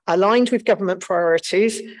 aligned with government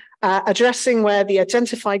priorities, addressing where the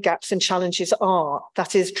identified gaps and challenges are,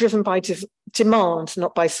 that is driven by demand,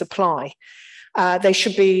 not by supply. They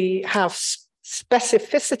should have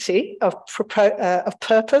specificity of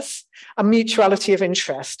purpose and mutuality of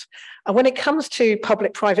interest. And when it comes to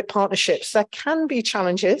public-private partnerships, there can be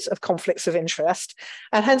challenges of conflicts of interest,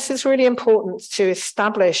 and hence it's really important to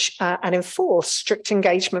establish and enforce strict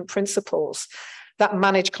engagement principles that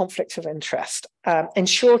manage conflict of interest,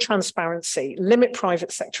 ensure transparency, limit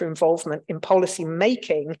private sector involvement in policy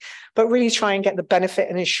making, but really try and get the benefit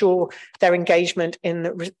and ensure their engagement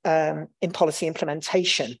in policy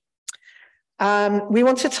implementation. We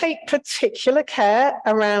want to take particular care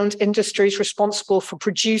around industries responsible for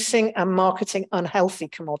producing and marketing unhealthy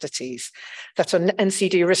commodities that are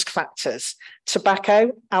NCD risk factors: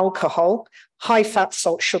 tobacco, alcohol, high fat,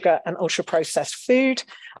 salt, sugar, and ultra processed food,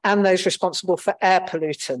 and those responsible for air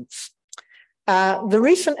pollutants. The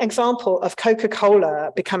recent example of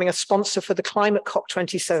Coca-Cola becoming a sponsor for the climate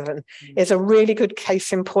COP27 is a really good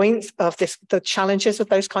case in point of the challenges of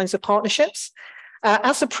those kinds of partnerships.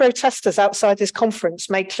 As the protesters outside this conference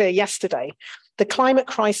made clear yesterday, the climate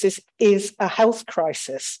crisis is a health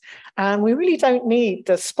crisis, and we really don't need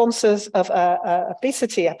the sponsors of an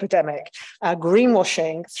obesity epidemic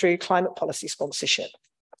greenwashing through climate policy sponsorship.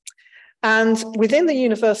 And within the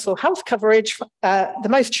universal health coverage, the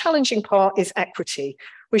most challenging part is equity.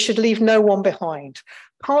 We should leave no one behind.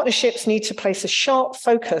 Partnerships need to place a sharp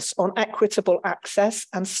focus on equitable access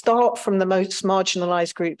and start from the most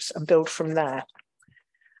marginalized groups and build from there.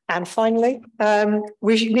 And finally,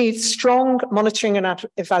 we need strong monitoring and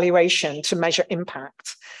evaluation to measure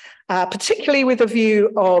impact, particularly with a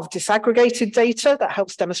view of disaggregated data that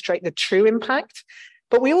helps demonstrate the true impact.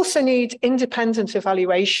 But we also need independent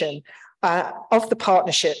evaluation of the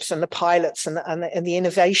partnerships and the pilots and the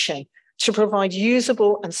innovation to provide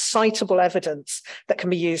usable and citable evidence that can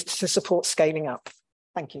be used to support scaling up.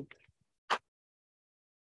 Thank you.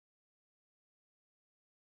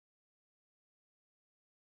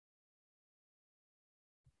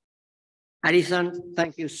 Alison,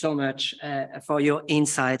 thank you so much for your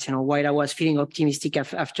insights. You know, while I was feeling optimistic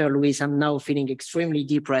after Louise, I'm now feeling extremely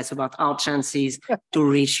depressed about our chances to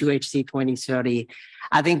reach UHC 2030.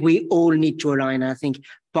 I think we all need to align. I think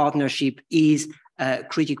partnership is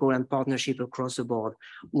critical, and partnership across the board.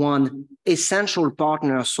 One essential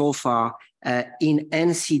partner so far in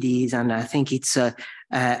NCDs, and I think it's a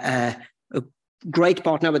great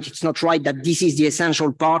partner, but it's not right that this is the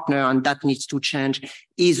essential partner and that needs to change,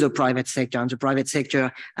 is the private sector. And the private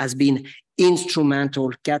sector has been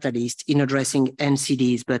instrumental catalyst in addressing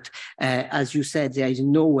NCDs. But as you said, there is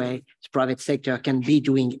no way the private sector can be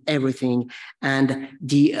doing everything. And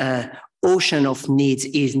the ocean of needs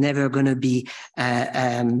is never going to be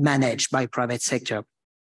managed by private sector.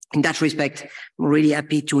 In that respect, I'm really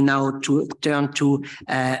happy to now turn to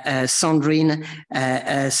Sandrine.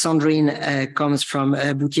 Sandrine comes from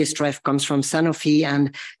Boutier-Streiff, comes from Sanofi.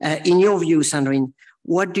 And in your view, Sandrine,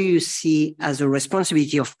 what do you see as a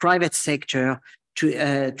responsibility of private sector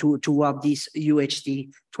toward this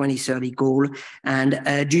UHC 2030 goal?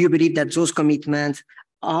 And do you believe that those commitments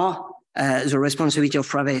are the responsibility of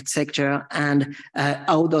private sector, and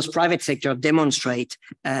how does private sector demonstrate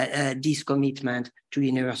this commitment to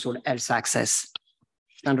universal health access?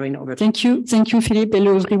 Sandrine, over to you. Thank you, Philippe.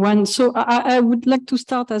 Hello, everyone. So I would like to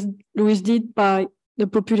start, as Louise did, by the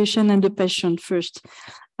population and the patient first.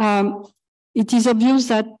 It is obvious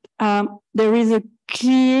that there is a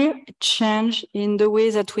clear change in the way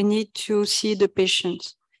that we need to see the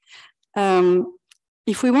patients.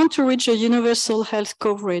 If we want to reach a universal health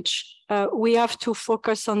coverage, we have to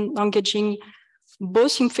focus on engaging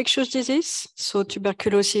both infectious disease, so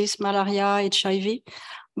tuberculosis, malaria, HIV,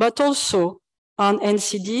 but also on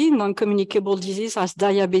NCD, non-communicable disease, as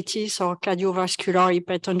diabetes or cardiovascular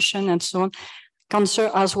hypertension and so on,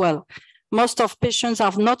 cancer as well. Most of patients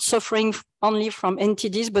are not suffering only from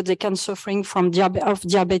NTDs, but they can suffering from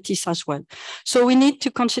diabetes as well. So we need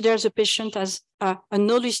to consider the patient as an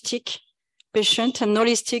holistic patient and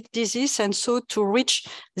holistic disease, and so to reach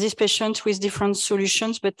this patient with different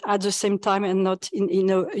solutions, but at the same time and not in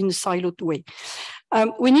a siloed way.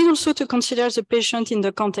 We need also to consider the patient in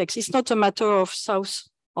the context. It's not a matter of South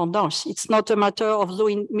or North. It's not a matter of low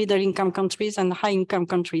and middle income countries and high income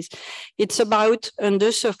countries. It's about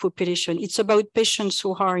underserved population. It's about patients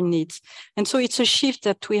who are in need. And so it's a shift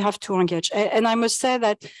that we have to engage. And I must say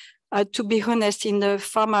that, to be honest, in the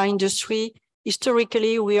pharma industry,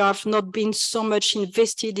 historically, we have not been so much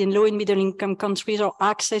invested in low and middle income countries or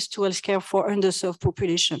access to healthcare for underserved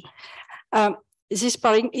population. This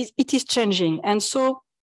part, it is changing. And so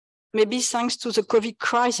maybe thanks to the COVID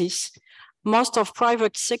crisis, most of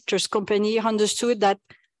private sectors companies understood that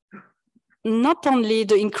not only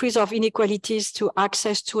the increase of inequalities to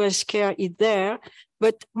access to healthcare is there,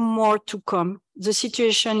 but more to come. The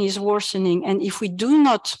situation is worsening. And if we do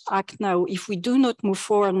not act now, if we do not move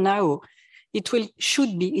forward now, it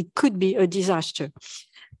could be a disaster.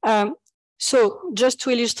 So just to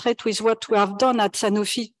illustrate with what we have done at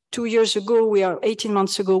Sanofi 2 years ago, 18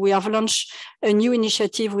 months ago, we have launched a new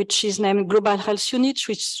initiative, which is named Global Health Unit,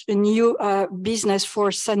 which is a new business for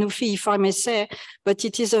Sanofi, if I may say, but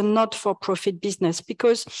it is a not-for-profit business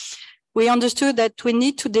because we understood that we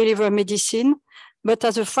need to deliver medicine, but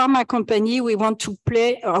as a pharma company, we want to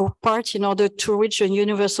play our part in order to reach a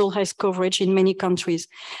universal health coverage in many countries.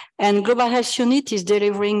 And Global Health Unit is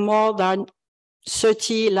delivering more than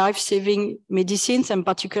 30 life-saving medicines, and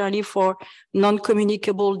particularly for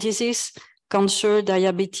non-communicable disease, cancer,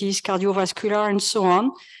 diabetes, cardiovascular, and so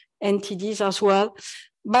on, NTDs as well,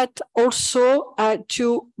 but also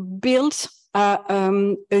to build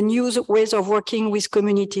a new ways of working with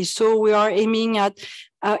communities. So we are aiming at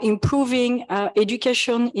improving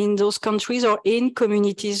education in those countries or in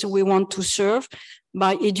communities we want to serve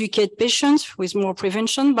by educate patients with more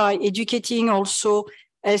prevention, by educating also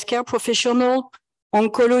healthcare professionals,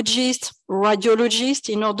 oncologists, radiologists,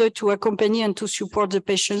 in order to accompany and to support the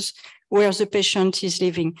patients where the patient is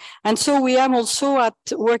living. And so we are also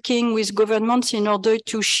working with governments in order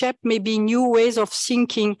to shape maybe new ways of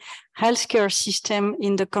thinking healthcare system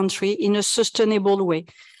in the country in a sustainable way.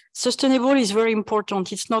 Sustainable is very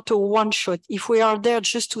important. It's not a one shot. If we are there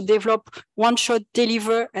just to develop one shot,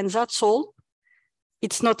 deliver, and that's all,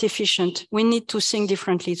 it's not efficient. We need to think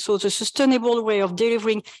differently. So the sustainable way of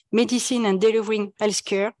delivering medicine and delivering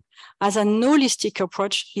healthcare as a holistic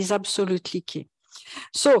approach is absolutely key.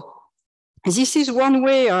 So this is one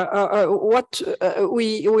way what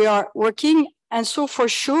we are working. And so for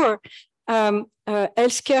sure,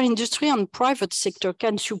 healthcare industry and private sector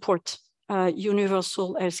can support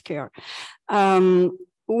universal healthcare.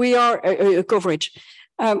 We are coverage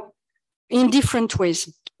in different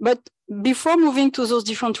ways. But before moving to those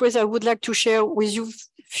different ways, I would like to share with you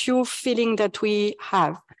a few feelings that we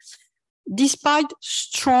have. Despite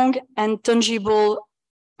strong and tangible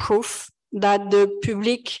proof that the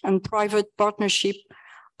public and private partnership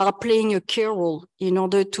are playing a key role in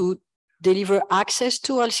order to deliver access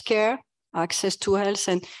to healthcare, access to health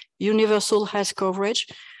and universal health coverage,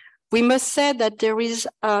 we must say that there is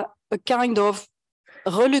a kind of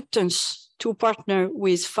reluctance to partner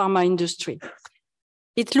with pharma industry.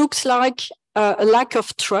 It looks like a lack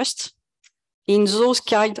of trust in those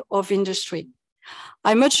kind of industry.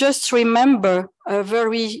 I must just remember a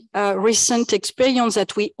very recent experience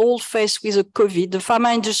that we all face with the COVID. The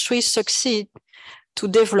pharma industry succeed to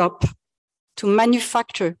develop, to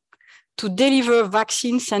manufacture, to deliver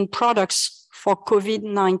vaccines and products for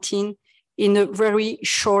COVID-19 in a very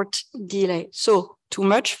short delay. So too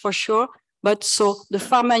much for sure, but so the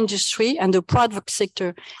pharma industry and the private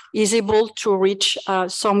sector is able to reach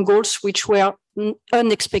some goals which were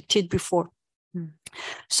unexpected before.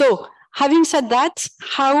 So having said that,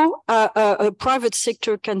 how a private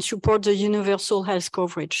sector can support the universal health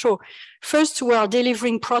coverage? So first, we are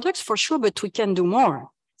delivering products for sure, but we can do more.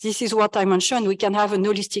 This is what I mentioned. We can have a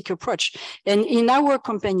holistic approach. And in our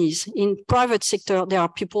companies, in private sector, there are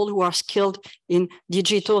people who are skilled in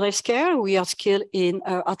digital healthcare. We are skilled in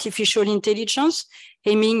artificial intelligence,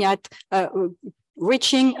 aiming at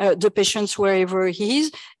reaching the patients wherever he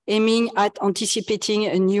is, aiming at anticipating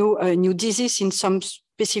a new disease in some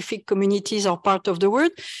specific communities or part of the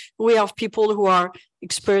world. We have people who are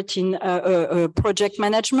expert in project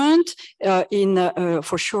management,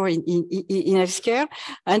 for sure in healthcare.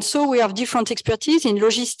 And so we have different expertise in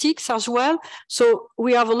logistics as well. So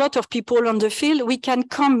we have a lot of people on the field. We can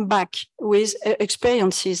come back with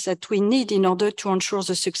experiences that we need in order to ensure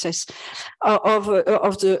the success of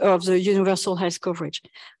the universal health coverage.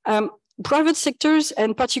 Private sectors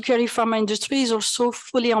and particularly pharma industry is also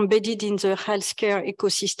fully embedded in the healthcare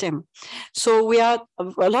ecosystem. So we have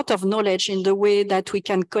a lot of knowledge in the way that we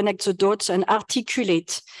can connect the dots and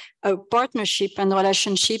articulate a partnership and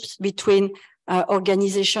relationships between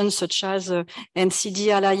organizations such as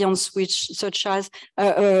NCD Alliance, such as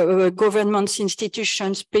governments,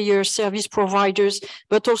 institutions, payers, service providers,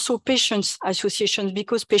 but also patients associations,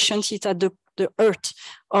 because patients is at the heart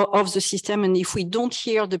of the system. And if we don't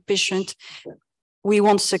hear the patient, we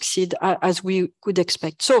won't succeed as we could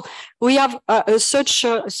expect. So we have such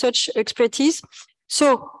expertise.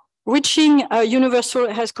 So reaching universal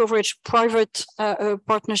health coverage, private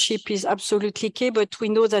partnership is absolutely key, but we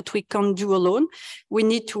know that we can't do alone. We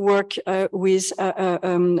need to work with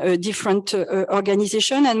a different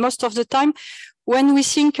organization. And most of the time, when we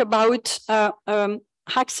think about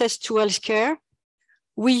access to healthcare,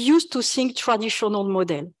 we used to think traditional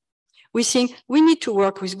model. We think we need to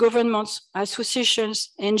work with governments,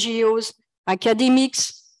 associations, NGOs,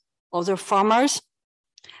 academics, other farmers.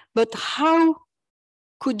 But how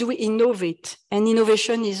could we innovate? And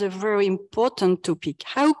innovation is a very important topic.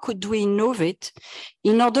 How could we innovate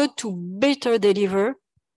in order to better deliver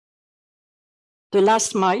the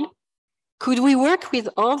last mile? Could we work with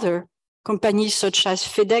other companies such as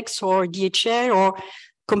FedEx or DHL or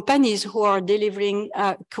companies who are delivering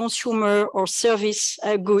consumer or service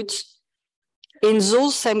goods in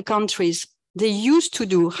those same countries they used to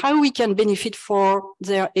do? How we can benefit for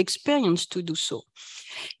their experience to do so?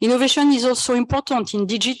 Innovation is also important in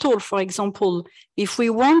digital, for example. If we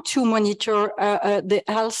want to monitor the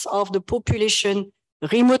health of the population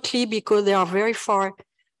remotely because they are very far,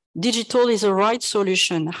 digital is the right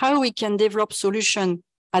solution. How we can develop solutions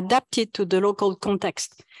adapted to the local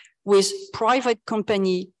context with private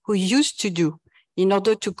company who used to do in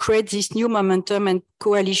order to create this new momentum and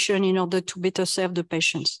coalition in order to better serve the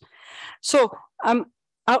patients. So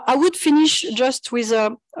I would finish just with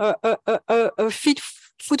a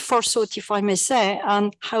food for thought, if I may say,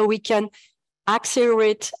 on how we can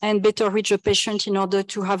accelerate and better reach a patient in order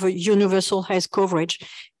to have a universal health coverage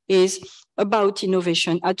is about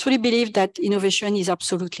innovation. I truly believe that innovation is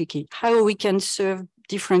absolutely key. How we can serve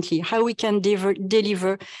differently, how we can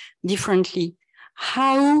deliver differently,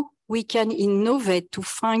 how we can innovate to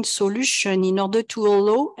find solutions in order to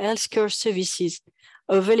allow healthcare services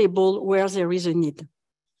available where there is a need.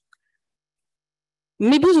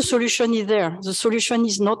 Maybe the solution is there. The solution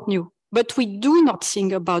is not new, but we do not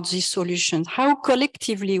think about these solutions, how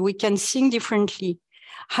collectively we can think differently,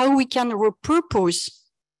 how we can repurpose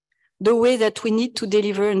the way that we need to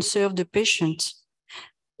deliver and serve the patient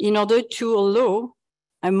in order to allow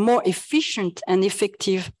a more efficient and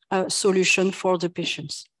effective solution for the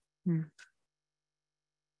patients.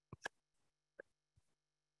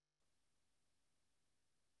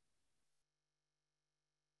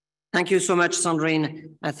 Thank you so much,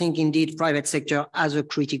 Sandrine. I think indeed private sector has a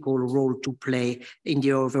critical role to play in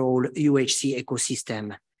the overall UHC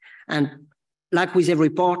ecosystem. And like with every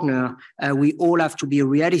partner, we all have to be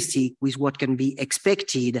realistic with what can be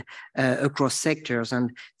expected across sectors,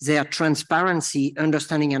 and their transparency,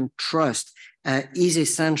 understanding, and trust is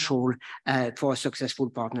essential for a successful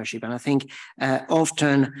partnership. And I think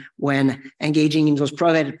often when engaging in those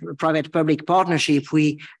private-public partnerships,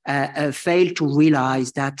 we fail to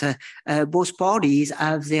realize that both parties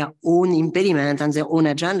have their own impediment and their own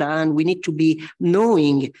agenda, and we need to be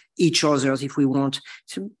knowing each other if we want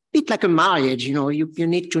to. Bit like a marriage, you know, you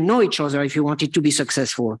need to know each other if you want it to be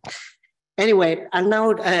successful. Anyway, I'll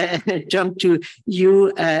now jump to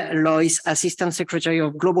you, Lois, Assistant Secretary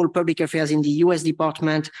of Global Public Affairs in the US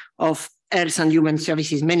Department of Health and Human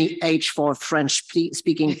Services, many H for a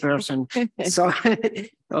French-speaking person. So,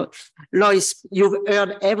 Lois, you've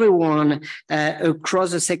heard everyone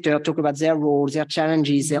across the sector talk about their roles, their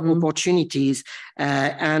challenges, their opportunities,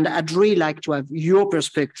 and I'd really like to have your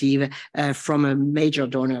perspective from a major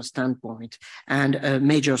donor standpoint and a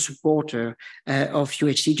major supporter of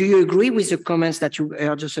UHC. Do you agree with the comments that you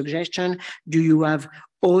heard, the suggestion? Do you have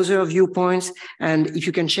other viewpoints? And if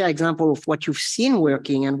you can share example of what you've seen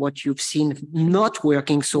working and what you've seen not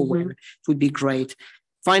working so well, it would be great.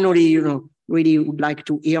 Finally, you know, really would like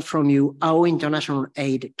to hear from you how international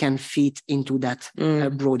aid can fit into that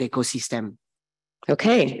broad ecosystem.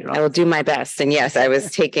 Okay, I will do my best. And yes, I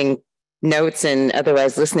was taking notes and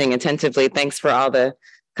otherwise listening attentively. Thanks for all the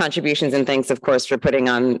contributions, and thanks, of course, for putting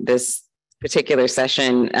on this particular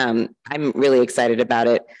session. I'm really excited about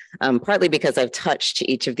it, partly because I've touched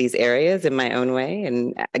each of these areas in my own way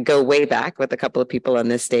and I go way back with a couple of people on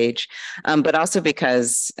this stage, but also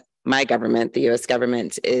because my government, the US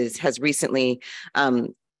government, has recently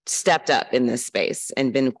stepped up in this space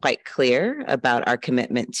and been quite clear about our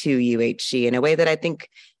commitment to UHC in a way that I think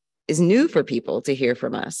is new for people to hear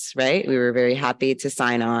from us, right? We were very happy to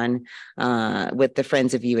sign on with the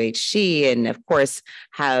Friends of UHC and, of course,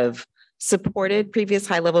 have supported previous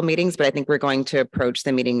high-level meetings, but I think we're going to approach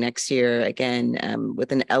the meeting next year again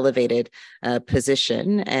with an elevated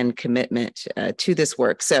position and commitment to this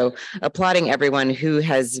work. So applauding everyone who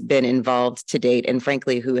has been involved to date and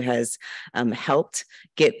frankly, who has helped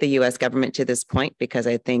get the US government to this point, because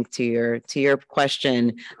I think to your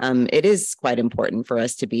question, it is quite important for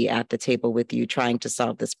us to be at the table with you trying to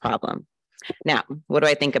solve this problem. Now, what do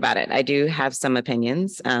I think about it? I do have some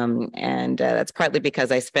opinions, and that's partly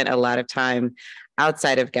because I spent a lot of time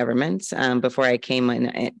outside of government before I came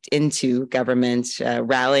into government,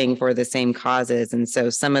 rallying for the same causes. And so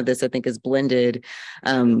some of this, I think, is blended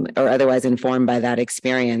or otherwise informed by that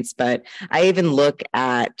experience. But I even look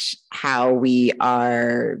at how we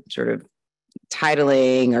are sort of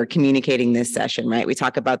titling or communicating this session, right? We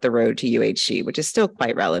talk about the road to UHC, which is still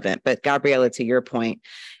quite relevant. But Gabriela, to your point,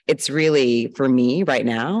 it's really, for me right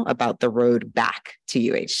now, about the road back to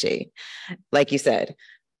UHC. Like you said,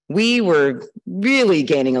 we were really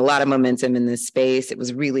gaining a lot of momentum in this space. It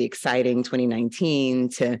was really exciting, 2019,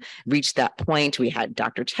 to reach that point. We had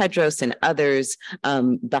Dr. Tedros and others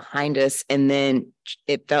behind us. And then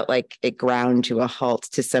it felt like it ground to a halt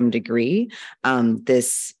to some degree.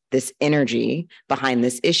 This energy behind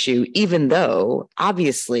this issue, even though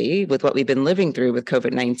obviously with what we've been living through with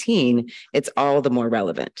COVID-19, it's all the more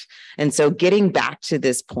relevant. And so getting back to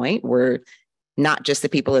this point where not just the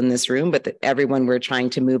people in this room, but everyone we're trying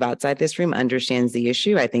to move outside this room understands the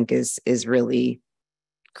issue, I think is really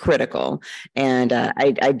critical. And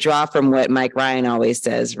I draw from what Mike Ryan always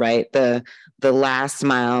says, right? The last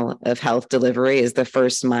mile of health delivery is the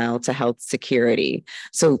first mile to health security.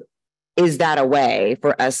 So is that a way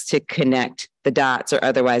for us to connect the dots or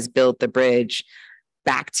otherwise build the bridge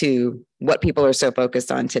back to what people are so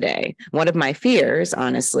focused on today? One of my fears,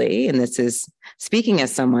 honestly, and this is speaking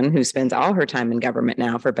as someone who spends all her time in government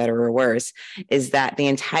now, for better or worse, is that the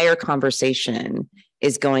entire conversation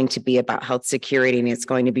is going to be about health security, and it's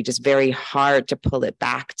going to be just very hard to pull it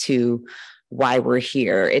back to why we're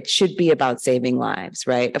here. It should be about saving lives,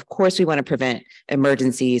 right? Of course, we want to prevent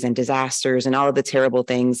emergencies and disasters and all of the terrible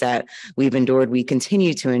things that we've endured, we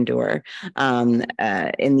continue to endure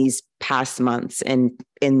in these past months and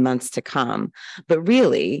in months to come. But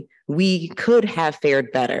really, we could have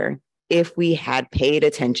fared better if we had paid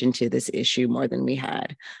attention to this issue more than we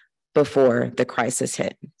had before the crisis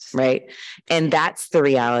hit, right? And that's the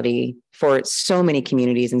reality for so many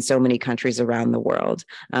communities in so many countries around the world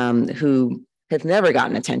who have never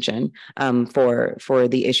gotten attention for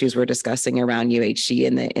the issues we're discussing around UHC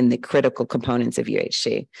and the critical components of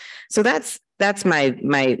UHC. So that's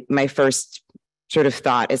my first sort of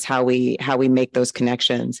thought, is how we make those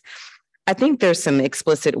connections. I think there's some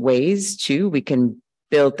explicit ways too we can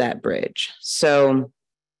build that bridge. So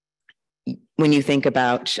when you think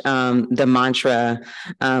about the mantra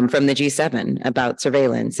from the G7 about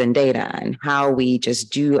surveillance and data and how we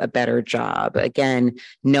just do a better job, again,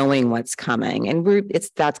 knowing what's coming. And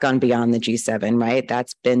that's gone beyond the G7, right?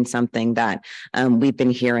 That's been something that we've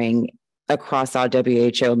been hearing across all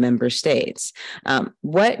WHO member states.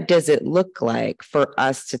 What does it look like for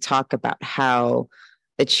us to talk about how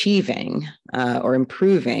achieving or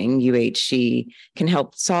improving UHC can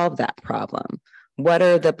help solve that problem? What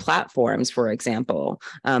are the platforms, for example,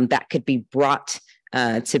 that could be brought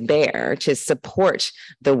to bear to support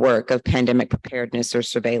the work of pandemic preparedness or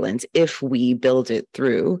surveillance if we build it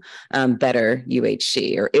through better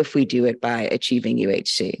UHC, or if we do it by achieving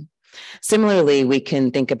UHC? Similarly, we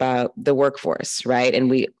can think about the workforce, right? And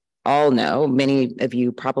we all know, many of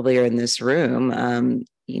you probably are in this room,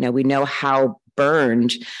 we know how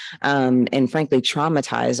burned and frankly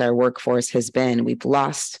traumatized our workforce has been. We've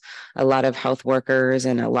lost a lot of health workers,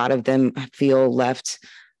 and a lot of them feel left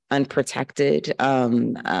unprotected,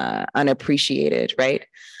 unappreciated, right?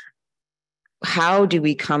 How do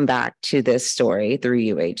we come back to this story through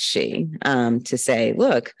UHC to say,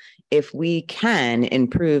 look, if we can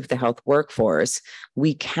improve the health workforce,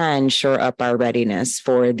 we can shore up our readiness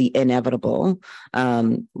for the inevitable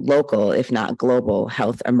local, if not global,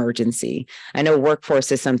 health emergency. I know workforce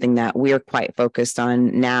is something that we're quite focused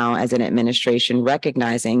on now as an administration,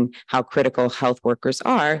 recognizing how critical health workers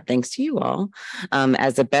are, thanks to you all,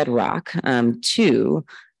 as a bedrock to,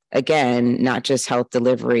 again, not just health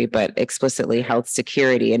delivery, but explicitly health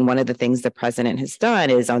security. And one of the things the president has done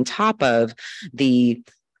is, on top of the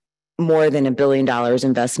more than $1 billion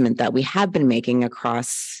investment that we have been making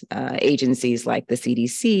across agencies like the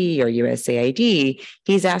CDC or USAID,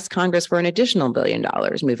 he's asked Congress for an additional $1 billion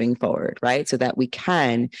moving forward, right? So that we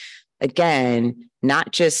can, again,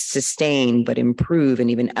 not just sustain, but improve and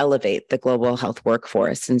even elevate the global health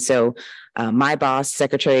workforce. And so my boss,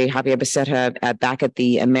 Secretary Javier Becerra, back at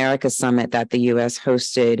the America Summit that the U.S.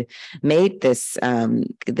 hosted, made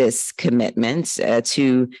this commitment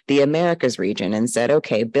to the Americas region and said,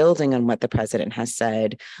 okay, building on what the president has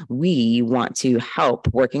said, we want to help,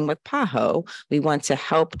 working with PAHO, we want to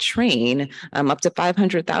help train up to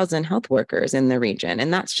 500,000 health workers in the region.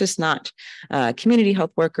 And that's just not community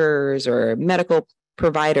health workers or medical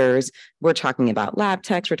providers. We're talking about lab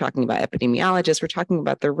techs, we're talking about epidemiologists, we're talking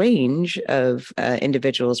about the range of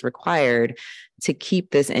individuals required to keep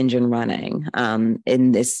this engine running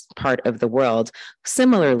in this part of the world.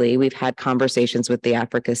 Similarly, we've had conversations with the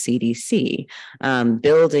Africa CDC,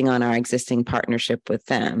 building on our existing partnership with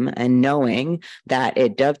them and knowing that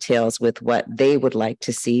it dovetails with what they would like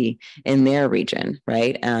to see in their region,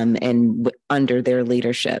 right? And under their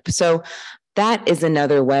leadership. So that is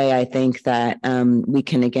another way I think that we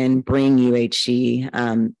can, again, bring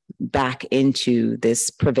UHC back into this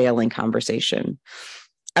prevailing conversation.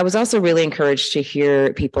 I was also really encouraged to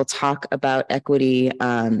hear people talk about equity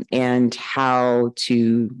and how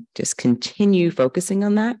to just continue focusing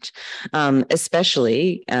on that,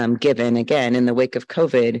 especially given, again, in the wake of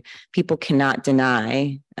COVID, people cannot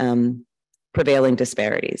deny prevailing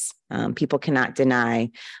disparities. People cannot deny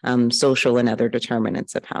social and other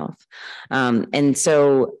determinants of health. And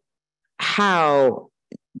so how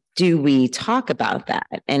do we talk about that?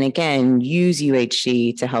 And again, use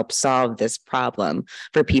UHC to help solve this problem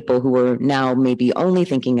for people who are now maybe only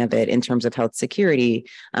thinking of it in terms of health security,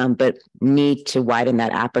 but need to widen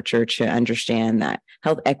that aperture to understand that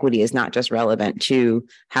health equity is not just relevant to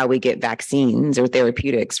how we get vaccines or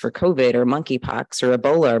therapeutics for COVID or monkeypox or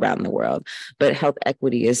Ebola around the world, but health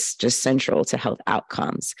equity is just central to health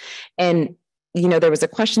outcomes. And, there was a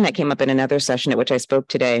question that came up in another session at which I spoke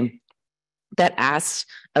today that asked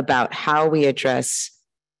about how we address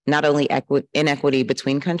not only inequity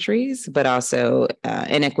between countries, but also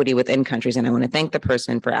inequity within countries. And I want to thank the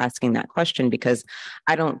person for asking that question, because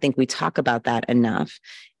I don't think we talk about that enough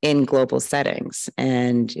in global settings.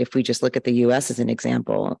 And if we just look at the US as an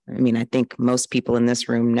example, I mean, I think most people in this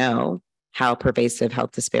room know how pervasive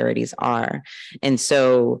health disparities are. And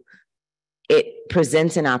so it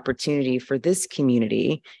presents an opportunity for this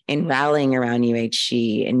community in rallying around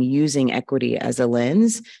UHC and using equity as a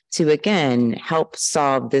lens to, again, help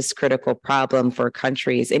solve this critical problem for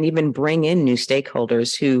countries and even bring in new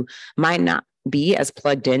stakeholders who might not be as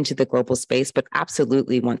plugged into the global space, but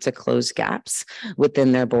absolutely want to close gaps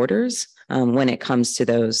within their borders when it comes to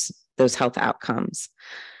those health outcomes.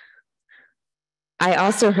 I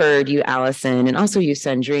also heard you, Allison, and also you,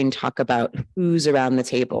 Sandrine, talk about who's around the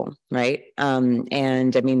table, right?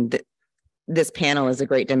 And I mean, this panel is a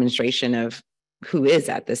great demonstration of who is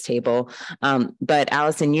at this table. But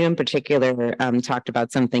Allison, you in particular talked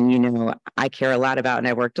about something, you know, I care a lot about and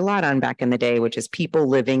I worked a lot on back in the day, which is people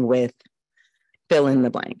living with fill in the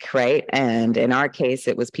blank, right? And in our case,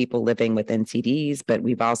 it was people living with NCDs, but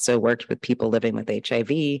we've also worked with people living with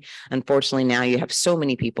HIV. Unfortunately, now you have so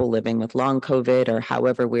many people living with long COVID, or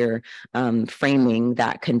however we're framing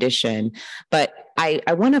that condition. But I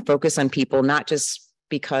want to focus on people, not just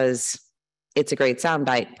because it's a great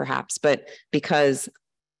soundbite, perhaps, but because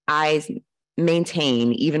I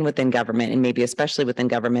maintain, even within government, and maybe especially within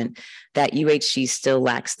government, that UHC still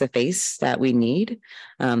lacks the face that we need.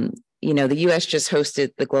 You know, the US just hosted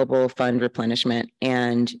the Global Fund replenishment,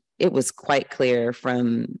 and it was quite clear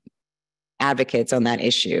from advocates on that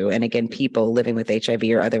issue, and again, people living with HIV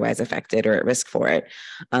or otherwise affected or at risk for it,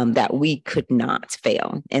 that we could not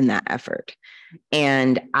fail in that effort.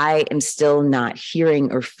 And I am still not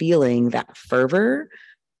hearing or feeling that fervor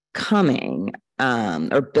coming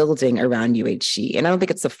or building around UHC. And I don't think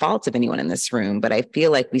it's the fault of anyone in this room, but I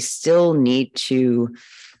feel like we still need to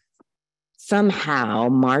somehow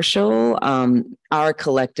marshal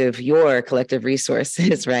your collective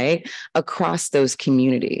resources, right, across those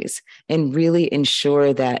communities, and really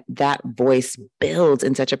ensure that that voice builds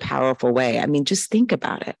in such a powerful way. I mean, just think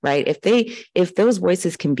about it, right? If those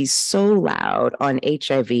voices can be so loud on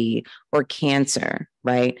HIV or cancer,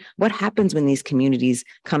 right? What happens when these communities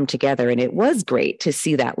come together? And it was great to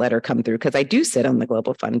see that letter come through, because I do sit on the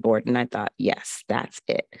Global Fund board, and I thought, yes, that's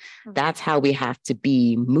it. That's how we have to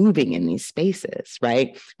be moving in these spaces,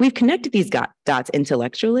 right? We've connected these dots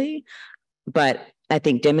intellectually, but I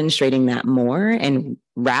think demonstrating that more and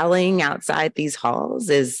rallying outside these halls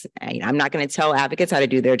is, I'm not going to tell advocates how to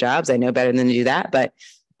do their jobs. I know better than to do that, but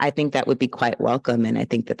I think that would be quite welcome. And I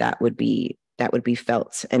think that would be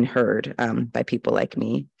felt and heard by people like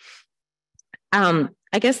me. I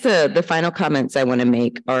guess the final comments I want to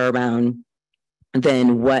make are around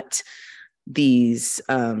then what these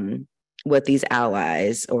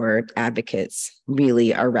allies or advocates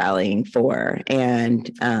really are rallying for. And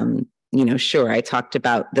you know, sure, I talked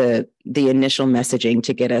about the initial messaging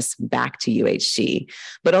to get us back to UHC,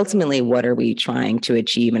 but ultimately, what are we trying to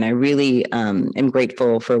achieve? And I really am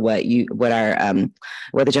grateful for what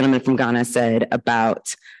the gentleman from Ghana said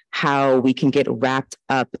about how we can get wrapped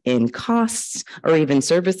up in costs or even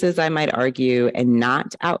services, I might argue, and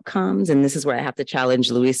not outcomes. And this is where I have to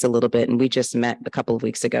challenge Luis a little bit. And we just met a couple of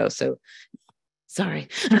weeks ago, so sorry.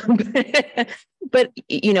 But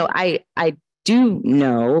you know, I do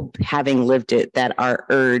know, having lived it, that our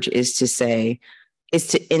urge is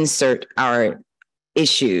to insert our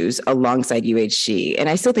issues alongside UHC. And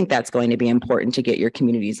I still think that's going to be important to get your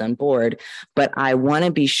communities on board. But I want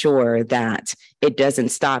to be sure that it doesn't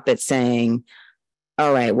stop at saying,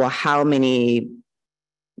 all right, well, how many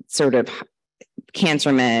sort of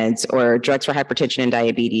cancer meds or drugs for hypertension and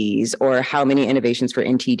diabetes, or how many innovations for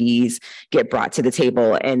NTDs get brought to the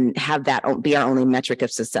table, and have that be our only metric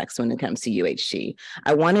of success when it comes to UHC.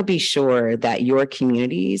 I want to be sure that your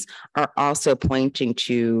communities are also pointing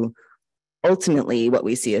to ultimately what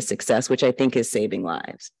we see as success, which I think is saving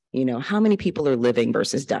lives. You know, how many people are living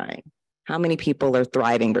versus dying? How many people are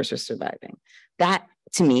thriving versus surviving? That,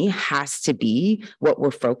 to me, has to be what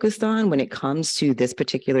we're focused on when it comes to this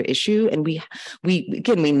particular issue. And we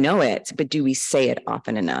know it, but do we say it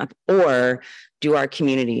often enough? Or do our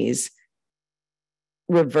communities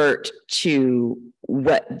revert to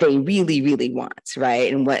what they really, really want,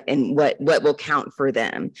 right? And what will count for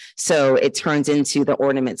them. So it turns into the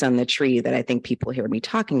ornaments on the tree that I think people hear me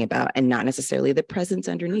talking about, and not necessarily the presence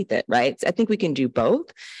underneath it, right? So I think we can do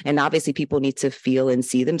both. And obviously people need to feel and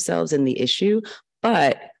see themselves in the issue.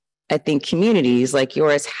 But I think communities like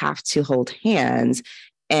yours have to hold hands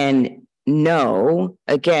and know,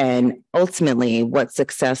 again, ultimately what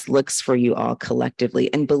success looks for you all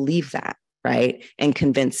collectively, and believe that, right? And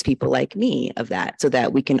convince people like me of that, so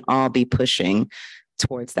that we can all be pushing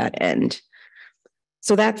towards that end.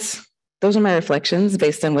 So those are my reflections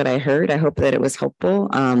based on what I heard. I hope that it was helpful.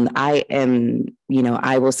 I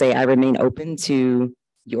will say I remain open to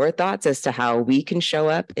your thoughts as to how we can show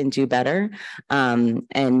up and do better, and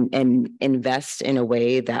invest in a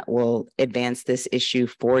way that will advance this issue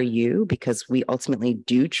for you, because we ultimately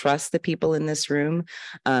do trust the people in this room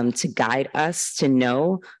to guide us to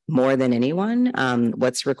know more than anyone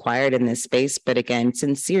what's required in this space. But again,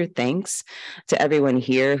 sincere thanks to everyone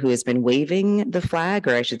here who has been waving the flag,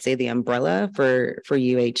 or I should say the umbrella for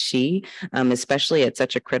UHC, especially at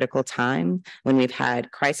such a critical time when we've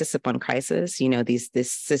had crisis upon crisis.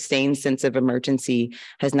 This sustained sense of emergency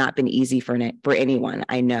has not been easy for anyone,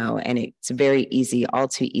 I know, and it's very easy, all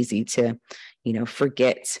too easy to,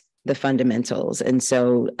 forget the fundamentals. And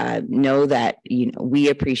so know that we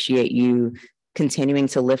appreciate you continuing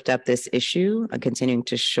to lift up this issue, continuing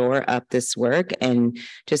to shore up this work, and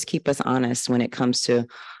just keep us honest when it comes to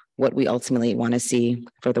what we ultimately want to see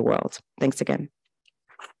for the world. Thanks again.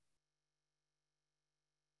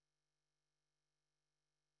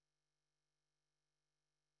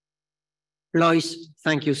 Lois,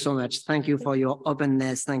 thank you so much. Thank you for your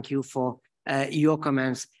openness. Thank you for your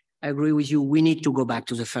comments. I agree with you. We need to go back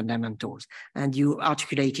to the fundamentals. And you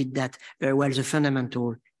articulated that very well. The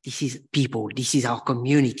fundamental, this is people, this is our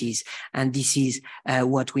communities, and this is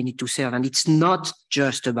what we need to serve. And it's not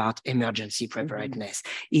just about emergency preparedness.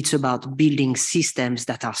 It's about building systems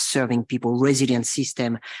that are serving people, resilient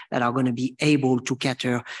systems that are going to be able to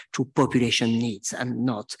cater to population needs and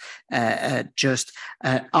not just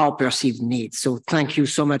our perceived needs. So thank you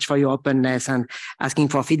so much for your openness and asking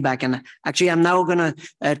for feedback. And actually, I'm now going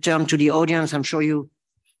to turn to the audience. I'm sure you...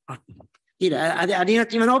 I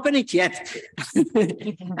didn't even open it yet.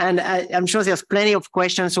 And I'm sure there's plenty of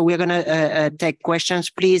questions. So we're going to take questions.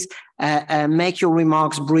 Please make your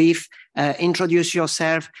remarks brief, introduce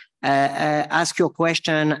yourself, ask your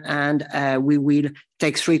question, and we will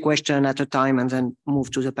take 3 questions at a time and then move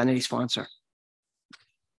to the panelists for answer.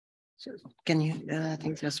 So can you, I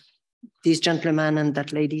think there's this gentleman and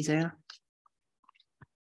that lady there.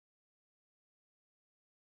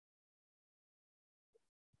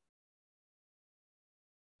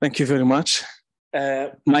 Thank you very much.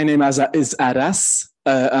 My name is Aras.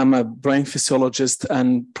 I'm a brain physiologist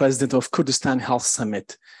and president of Kurdistan Health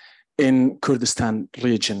Summit in Kurdistan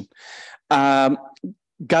region.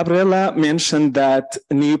 Gabriela mentioned that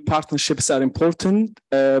new partnerships are important.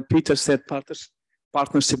 Peter said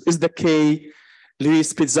partnership is the key.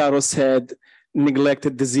 Luis Pizarro said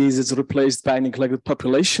neglected diseases replaced by neglected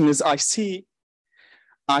populations. I see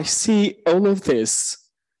all of this.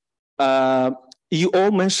 You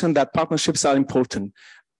all mentioned that partnerships are important.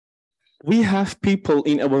 We have people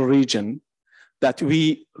in our region that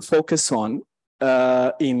we focus on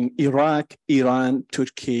in Iraq, Iran,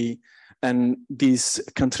 Turkey, and these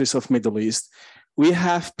countries of Middle East. We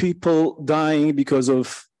have people dying because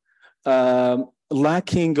of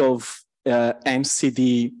lacking of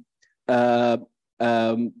NCD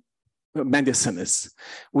medicines.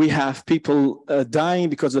 We have people dying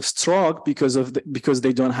because of stroke because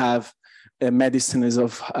they don't have medicines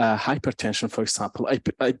of hypertension, for example,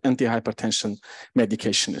 anti-hypertension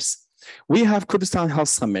medications. We have Kurdistan Health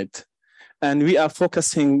Summit, and we are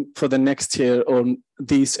focusing for the next year on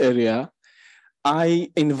this area. I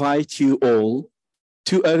invite you all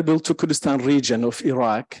to Erbil, to Kurdistan region of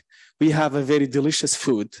Iraq. We have a very delicious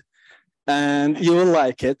food, and you will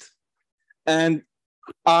like it. And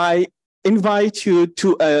I invite you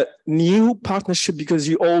to a new partnership, because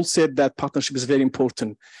you all said that partnership is very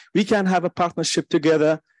important. We can have a partnership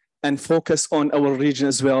together and focus on our region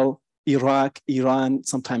as well: Iraq, Iran,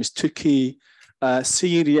 sometimes Turkey,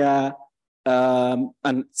 Syria,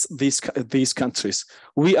 and these countries.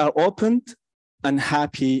 We are open and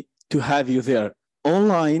happy to have you there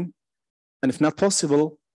online, and if not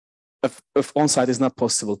possible, if on-site is not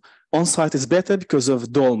possible. On-site is better because of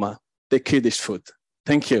dolma, the Kurdish food.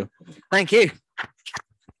 Thank you. Thank you.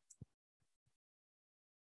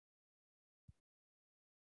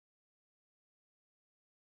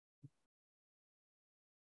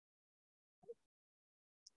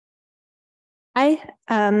 Hi,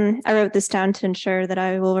 I wrote this down to ensure that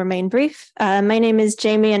I will remain brief. My name is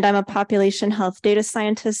Jamie, and I'm a population health data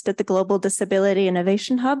scientist at the Global Disability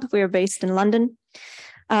Innovation Hub. We are based in London.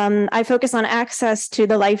 I focus on access to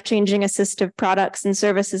the life-changing assistive products and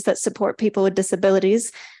services that support people with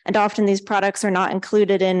disabilities. And often these products are not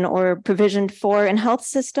included in or provisioned for in health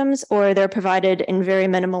systems, or they're provided in very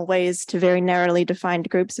minimal ways to very narrowly defined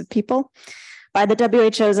groups of people. By the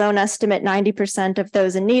WHO's own estimate, 90% of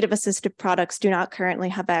those in need of assistive products do not currently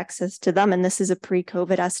have access to them, and this is a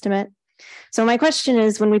pre-COVID estimate. So my question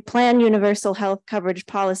is, when we plan universal health coverage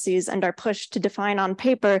policies and are pushed to define on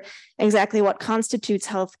paper exactly what constitutes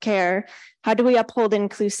health care, how do we uphold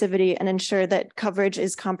inclusivity and ensure that coverage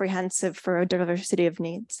is comprehensive for a diversity of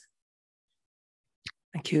needs?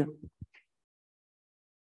 Thank you.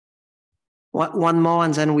 One more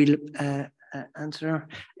and then we'll answer.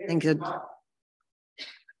 I think that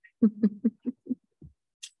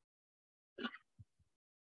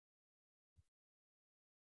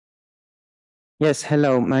Yes,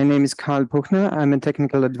 hello. My name is Karl Puchner. I'm a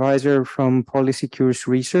technical advisor from Policy Cures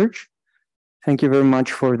Research. Thank you very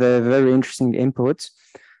much for the very interesting inputs.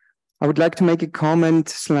 I would like to make a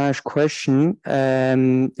comment/question.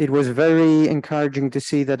 It was very encouraging to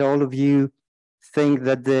see that all of you think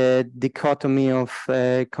that the dichotomy of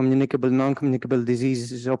communicable, non-communicable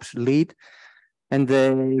diseases is obsolete. And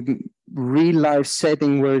the real life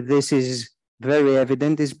setting where this is very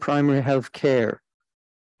evident is primary health care.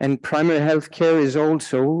 And primary health care is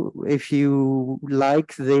also, if you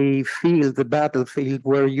like, the field, the battlefield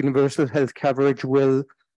where universal health coverage will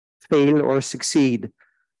fail or succeed.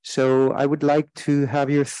 So I would like to have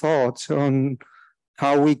your thoughts on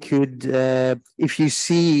how we could, if you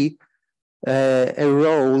see a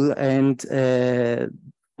role and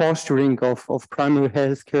fostering of primary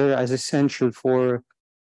health care as essential for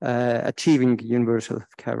achieving universal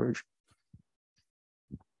health coverage.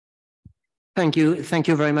 Thank you. Thank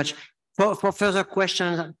you very much. For further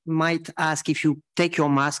questions, I might ask if you take your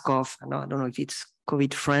mask off. I don't know if it's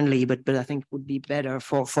COVID friendly, but I think it would be better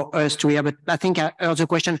for us to hear. But I think I heard the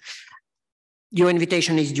question. Your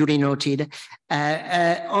invitation is duly noted.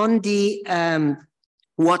 On the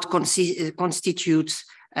what constitutes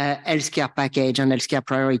healthcare package and healthcare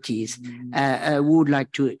priorities, who would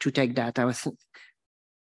like to take that? I was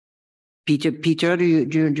Peter, do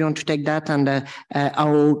you want to take that, and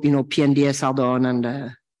how PNDS are done?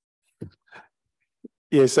 And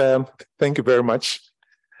yes, thank you very much.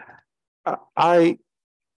 I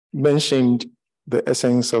mentioned the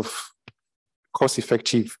essence of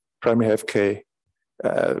cost-effective primary health care,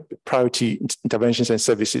 priority interventions and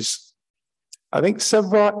services. I think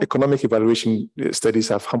several economic evaluation studies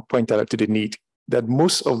have pointed out to the need that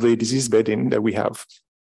most of the disease burden that we have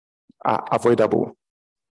are avoidable.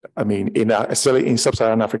 I mean, especially in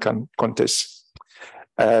sub-Saharan African context.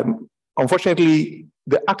 Unfortunately,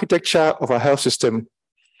 the architecture of our health system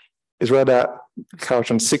is rather couched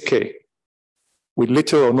on sick care, with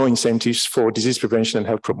little or no incentives for disease prevention and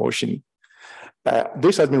health promotion.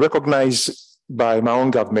 This has been recognized by my own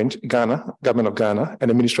government, government of Ghana, and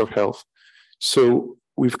the Ministry of Health. So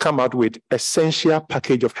we've come out with essential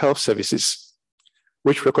package of health services,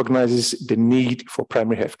 which recognizes the need for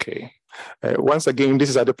primary health care. Once again, this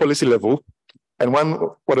is at the policy level. And one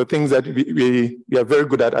of the things that we are very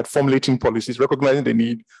good at formulating policies, recognizing the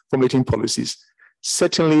need, formulating policies.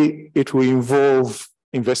 Certainly, it will involve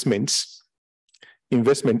investments.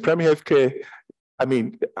 Primary health care, I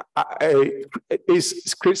mean, it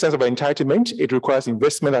creates a sense of entitlement. It requires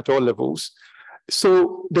investment at all levels.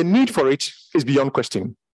 So the need for it is beyond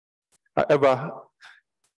question. However,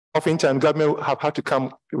 oftentimes, government have had to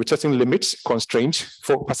come with certain limits, constraints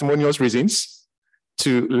for parsimonious reasons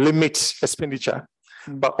to limit expenditure.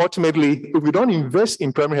 But ultimately, if we don't invest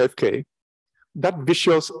in primary health care, that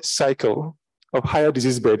vicious cycle of higher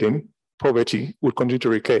disease burden, poverty, will continue to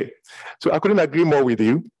recur. So I couldn't agree more with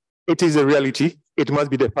you. It is a reality. It must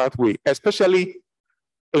be the pathway, especially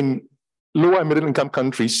in lower and middle income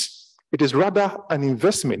countries. It is rather an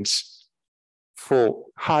investment for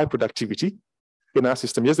high productivity in our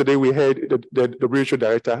system. Yesterday, we heard the WHO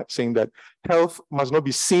director saying that health must not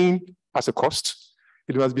be seen as a cost.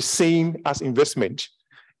 It must be seen as investment.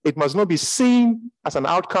 It must not be seen as an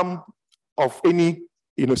outcome of any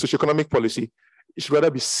socioeconomic policy. It should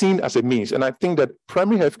rather be seen as a means. And I think that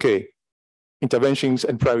primary health care interventions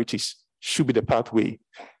and priorities should be the pathway.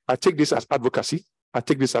 I take this as advocacy. I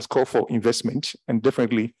take this as call for investment. And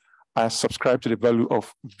definitely, I subscribe to the value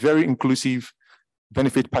of very inclusive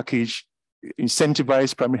benefit package,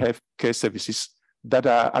 incentivized primary health care services that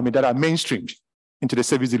are mainstreamed into the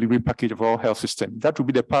service delivery package of our health system. That would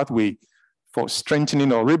be the pathway for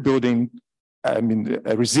strengthening or rebuilding a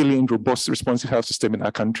resilient, robust, responsive health system in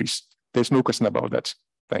our countries. There's no question about that.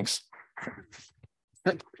 Thanks.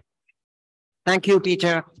 Thank you,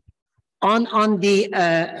 Peter. On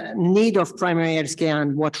the need of primary health care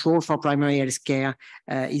and what role for primary health care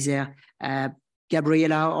is there,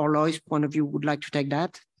 Gabriela or Lois, one of you would like to take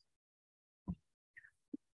that?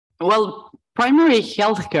 Well, primary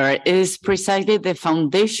healthcare is precisely the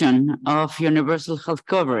foundation of universal health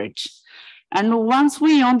coverage. And once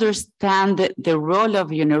we understand the role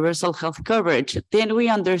of universal health coverage, then we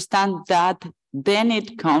understand that then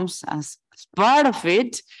it comes as part of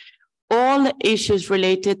it, all issues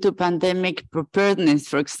related to pandemic preparedness,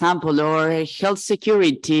 for example, or health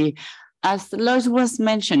security. As Lois was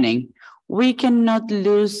mentioning, we cannot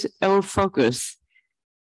lose our focus.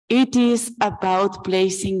 It is about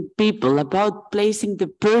placing people, about placing the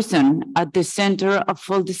person at the center of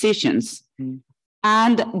all decisions.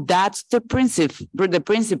 And that's the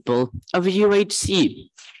principle of UHC.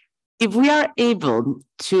 If we are able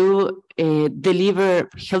to deliver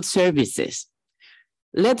health services,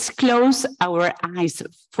 let's close our eyes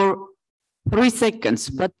for 3 seconds,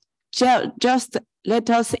 but just let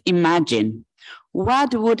us imagine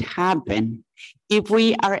what would happen if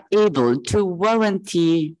we are able to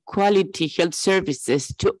guarantee quality health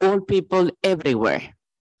services to all people everywhere.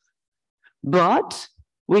 But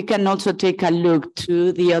we can also take a look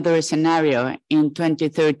to the other scenario in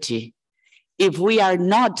 2030. If we are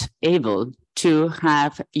not able to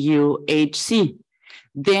have UHC,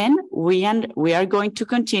 then we are going to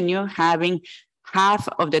continue having half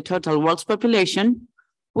of the total world's population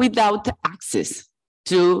without access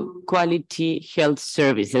to quality health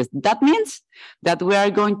services. That means that we are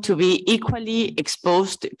going to be equally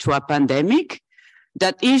exposed to a pandemic,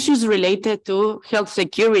 that issues related to health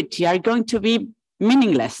security are going to be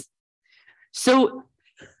meaningless. So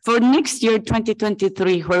for next year,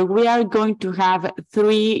 2023, where we are going to have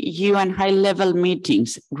 3 UN high-level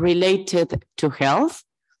meetings related to health,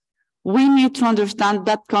 we need to understand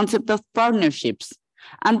that concept of partnerships.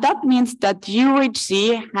 And that means that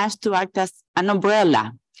UHC has to act as an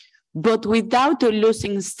umbrella, but without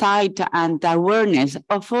losing sight and awareness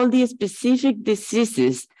of all the specific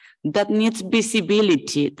diseases that needs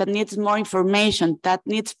visibility, that needs more information, that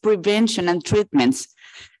needs prevention and treatments.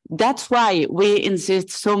 That's why we insist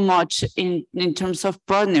so much in terms of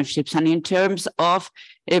partnerships and in terms of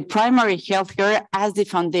primary healthcare as the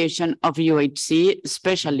foundation of UHC,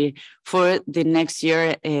 especially for the next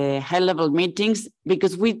year high-level meetings,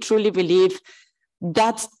 because we truly believe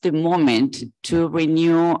that's the moment to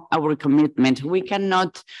renew our commitment. We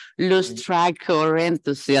cannot lose track or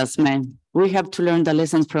enthusiasm. We have to learn the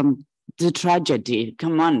lessons from the tragedy.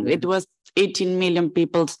 Come on, it was 18 million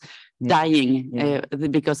people dying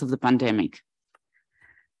because of the pandemic.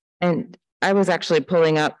 And I was actually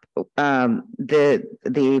pulling up the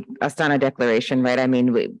Astana Declaration, right? I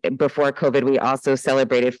mean, before COVID, we also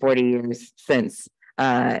celebrated 40 years since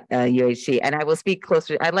UHC. And I will speak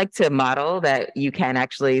closer. I'd like to model that you can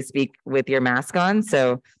actually speak with your mask on.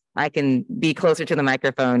 So I can be closer to the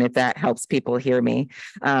microphone if that helps people hear me.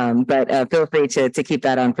 But feel free to keep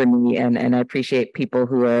that on for me. And I appreciate people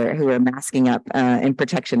who are masking up in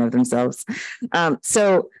protection of themselves.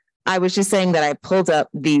 So I was just saying that I pulled up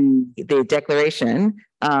the declaration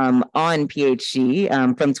on PHC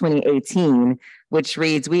from 2018, which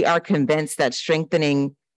reads, "We are convinced that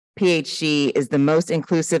strengthening PHC is the most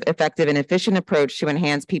inclusive, effective, and efficient approach to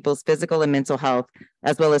enhance people's physical and mental health,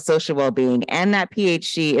 as well as social well-being, and that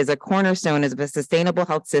PHC is a cornerstone of a sustainable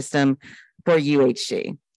health system for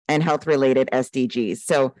UHC and health-related SDGs."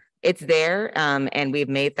 So it's there, and we've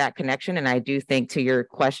made that connection. And I do think, to your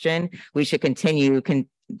question, we should continue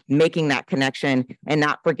making that connection and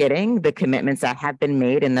not forgetting the commitments that have been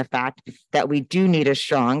made, and the fact that we do need a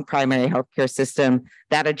strong primary healthcare system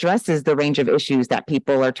that addresses the range of issues that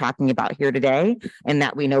people are talking about here today, and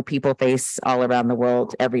that we know people face all around the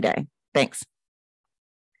world every day. Thanks.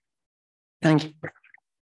 Thank you.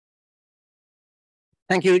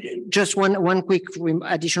 Thank you. Just one quick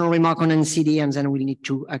additional remark on NCD, and then we'll need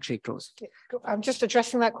to actually close. I'm just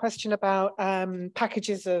addressing that question about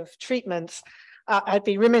packages of treatments. I'd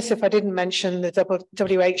be remiss if I didn't mention the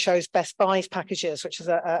WHO's Best Buys packages, which is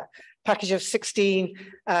a package of 16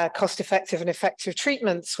 cost-effective and effective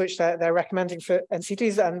treatments, which they're recommending for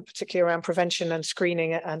NCDs, and particularly around prevention and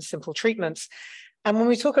screening and simple treatments. And when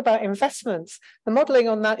we talk about investments, the modelling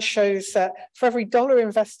on that shows that for every dollar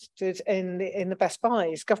invested in the Best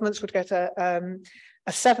Buys, governments would get a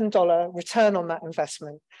 $7 return on that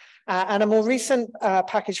investment. And a more recent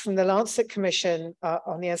package from the Lancet Commission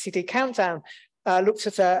on the NCD countdown looked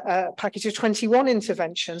at a package of 21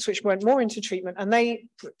 interventions, which went more into treatment, and they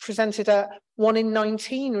presented a 1 in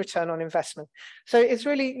 19 return on investment. So it's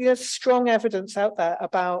really strong evidence out there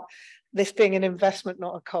about this being an investment,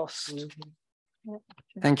 not a cost. Mm-hmm.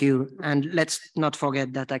 Thank you. And let's not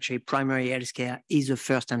forget that actually primary healthcare is the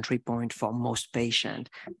first entry point for most patients.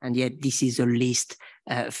 And yet this is the least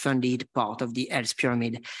funded part of the health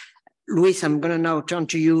pyramid. Luis, I'm going to now turn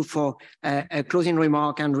to you for a closing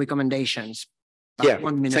remark and recommendations. Yeah,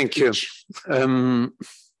 1 minute thank each. you. I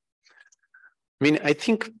mean, I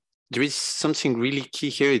think there is something really key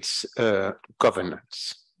here. It's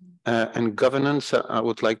governance. And governance, I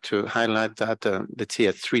would like to highlight that, let's say,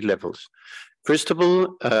 at 3 levels. First of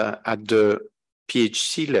all, at the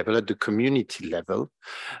PHC level, at the community level,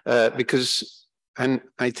 because, and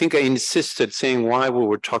I think I insisted saying why we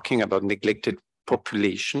were talking about neglected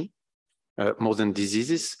population more than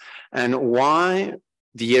diseases, and why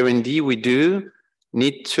the R&D we do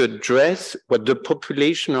need to address what the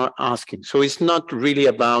population are asking. So it's not really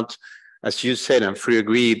about, as you said, I'm fully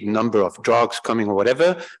agree, number of drugs coming or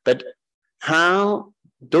whatever, but how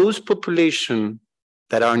those populations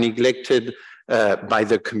that are neglected by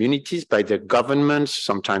the communities, by the governments,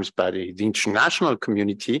 sometimes by the international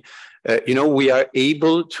community, we are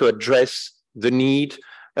able to address the need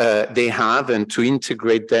they have and to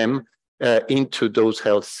integrate them into those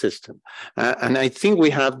health systems. And I think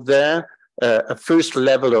we have there a first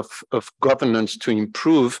level of governance to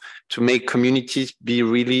improve, to make communities be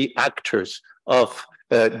really actors of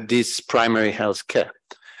this primary health care.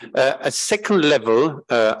 A second level,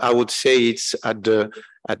 I would say it's at the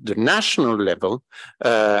national level,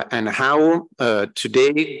 and how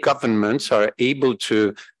today governments are able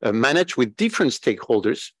to manage with different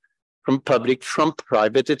stakeholders, from public, from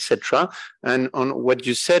private, etc. And on what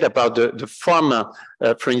you said about the pharma,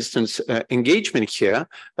 for instance, engagement here,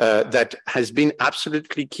 that has been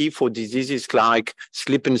absolutely key for diseases like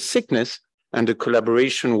sleep and sickness, and the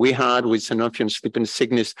collaboration we had with Sanofi on sleep and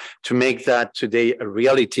sickness to make that today a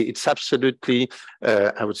reality. It's absolutely,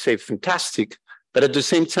 I would say, fantastic. But at the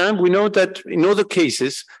same time, we know that in other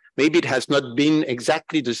cases, maybe it has not been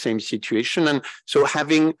exactly the same situation. And so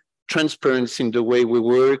having transparency in the way we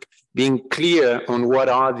work, being clear on what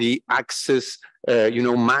are the access,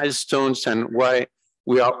 milestones, and why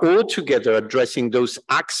we are all together addressing those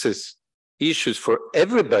access issues for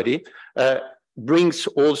everybody, brings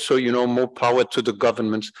also, more power to the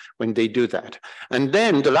governments when they do that. And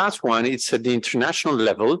then the last one, it's at the international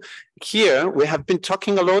level. Here, we have been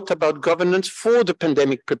talking a lot about governance for the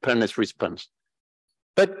pandemic preparedness response.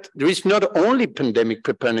 But there is not only pandemic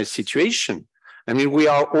preparedness situation. I mean, we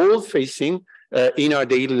are all facing in our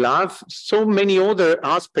daily life so many other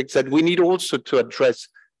aspects that we need also to address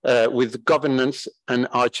with governance and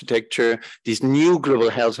architecture, this new global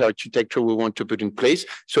health architecture we want to put in place.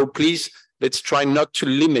 So please, let's try not to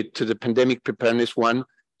limit to the pandemic preparedness one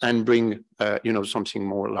and bring, something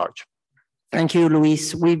more large. Thank you,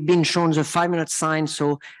 Luis. We've been shown the 5-minute sign.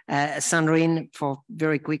 So Sandrine, for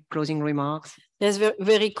very quick closing remarks. Yes,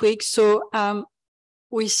 very quick. So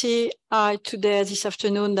we see today, this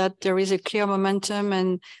afternoon, that there is a clear momentum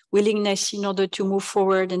and willingness in order to move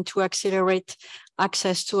forward and to accelerate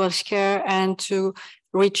access to healthcare and to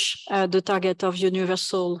reach the target of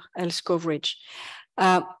universal health coverage.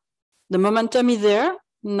 The momentum is there.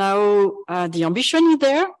 Now the ambition is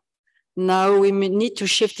there. Now we need to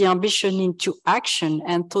shift the ambition into action.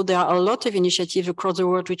 And so there are a lot of initiatives across the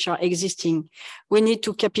world which are existing. We need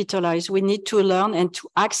to capitalize. We need to learn and to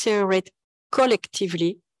accelerate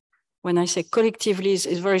collectively. When I say collectively is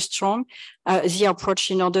very strong, the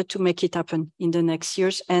approach in order to make it happen in the next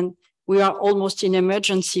years. And we are almost in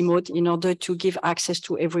emergency mode in order to give access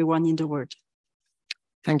to everyone in the world.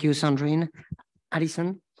 Thank you, Sandrine.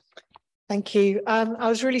 Alison? Thank you. I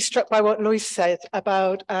was really struck by what Luis said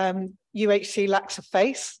about UHC lacks a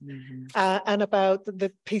face, and about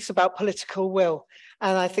the piece about political will.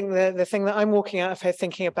 And I think the thing that I'm walking out of here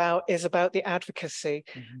thinking about is about the advocacy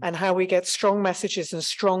and how we get strong messages and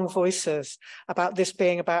strong voices about this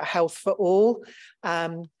being about health for all,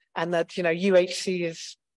 and that UHC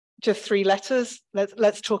is just 3 letters.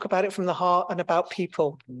 Let's talk about it from the heart and about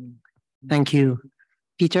people. Thank you.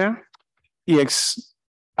 Peter? Yes.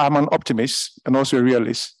 I'm an optimist and also a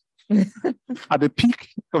realist. At the peak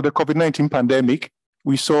of the COVID-19 pandemic,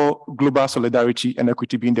 we saw global solidarity and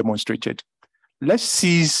equity being demonstrated. Let's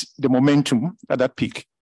seize the momentum at that peak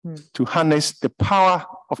to harness the power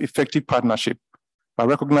of effective partnership by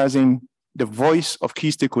recognizing the voice of key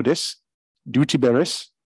stakeholders, duty bearers,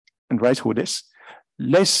 and rights holders.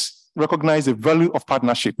 Let's recognize the value of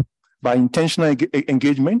partnership by intentional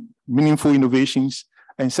engagement, meaningful innovations,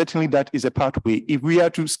 and certainly that is a pathway. If we are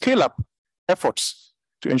to scale up efforts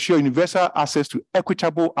to ensure universal access to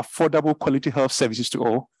equitable, affordable, quality health services to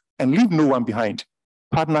all and leave no one behind,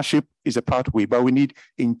 partnership is a pathway, but we need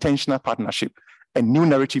intentional partnership, a new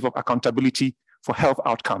narrative of accountability for health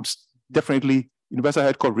outcomes. Definitely, universal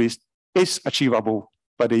health coverage is achievable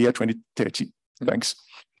by the year 2030. Thanks.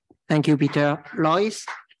 Thank you, Peter. Lois?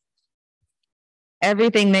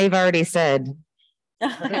 Everything they've already said.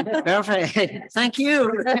 Perfect. Thank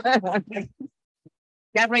you.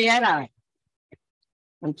 Gabriela.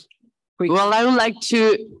 Well, I would like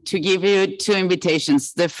to give you two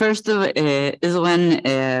invitations. The first is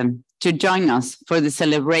when to join us for the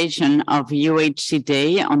celebration of UHC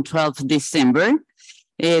Day on 12th December.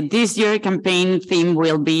 This year campaign theme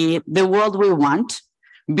will be The World We Want,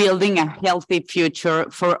 Building a Healthy Future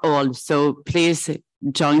for All. So please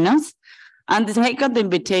join us. And the second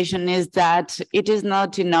invitation is that it is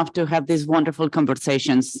not enough to have these wonderful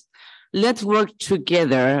conversations. Let's work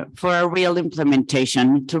together for a real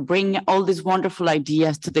implementation to bring all these wonderful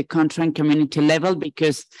ideas to the country and community level,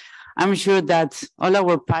 because I'm sure that all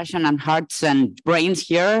our passion and hearts and brains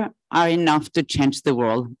here are enough to change the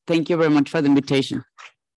world. Thank you very much for the invitation.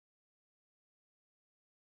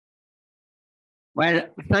 Well,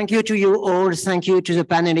 thank you to you all. Thank you to the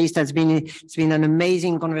panelists. It's been an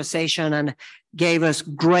amazing conversation and gave us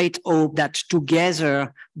great hope that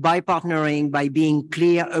together, by partnering, by being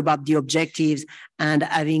clear about the objectives and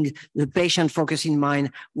having the patient focus in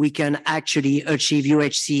mind, we can actually achieve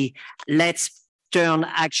UHC. Let's turn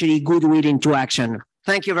actually goodwill into action.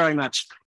 Thank you very much.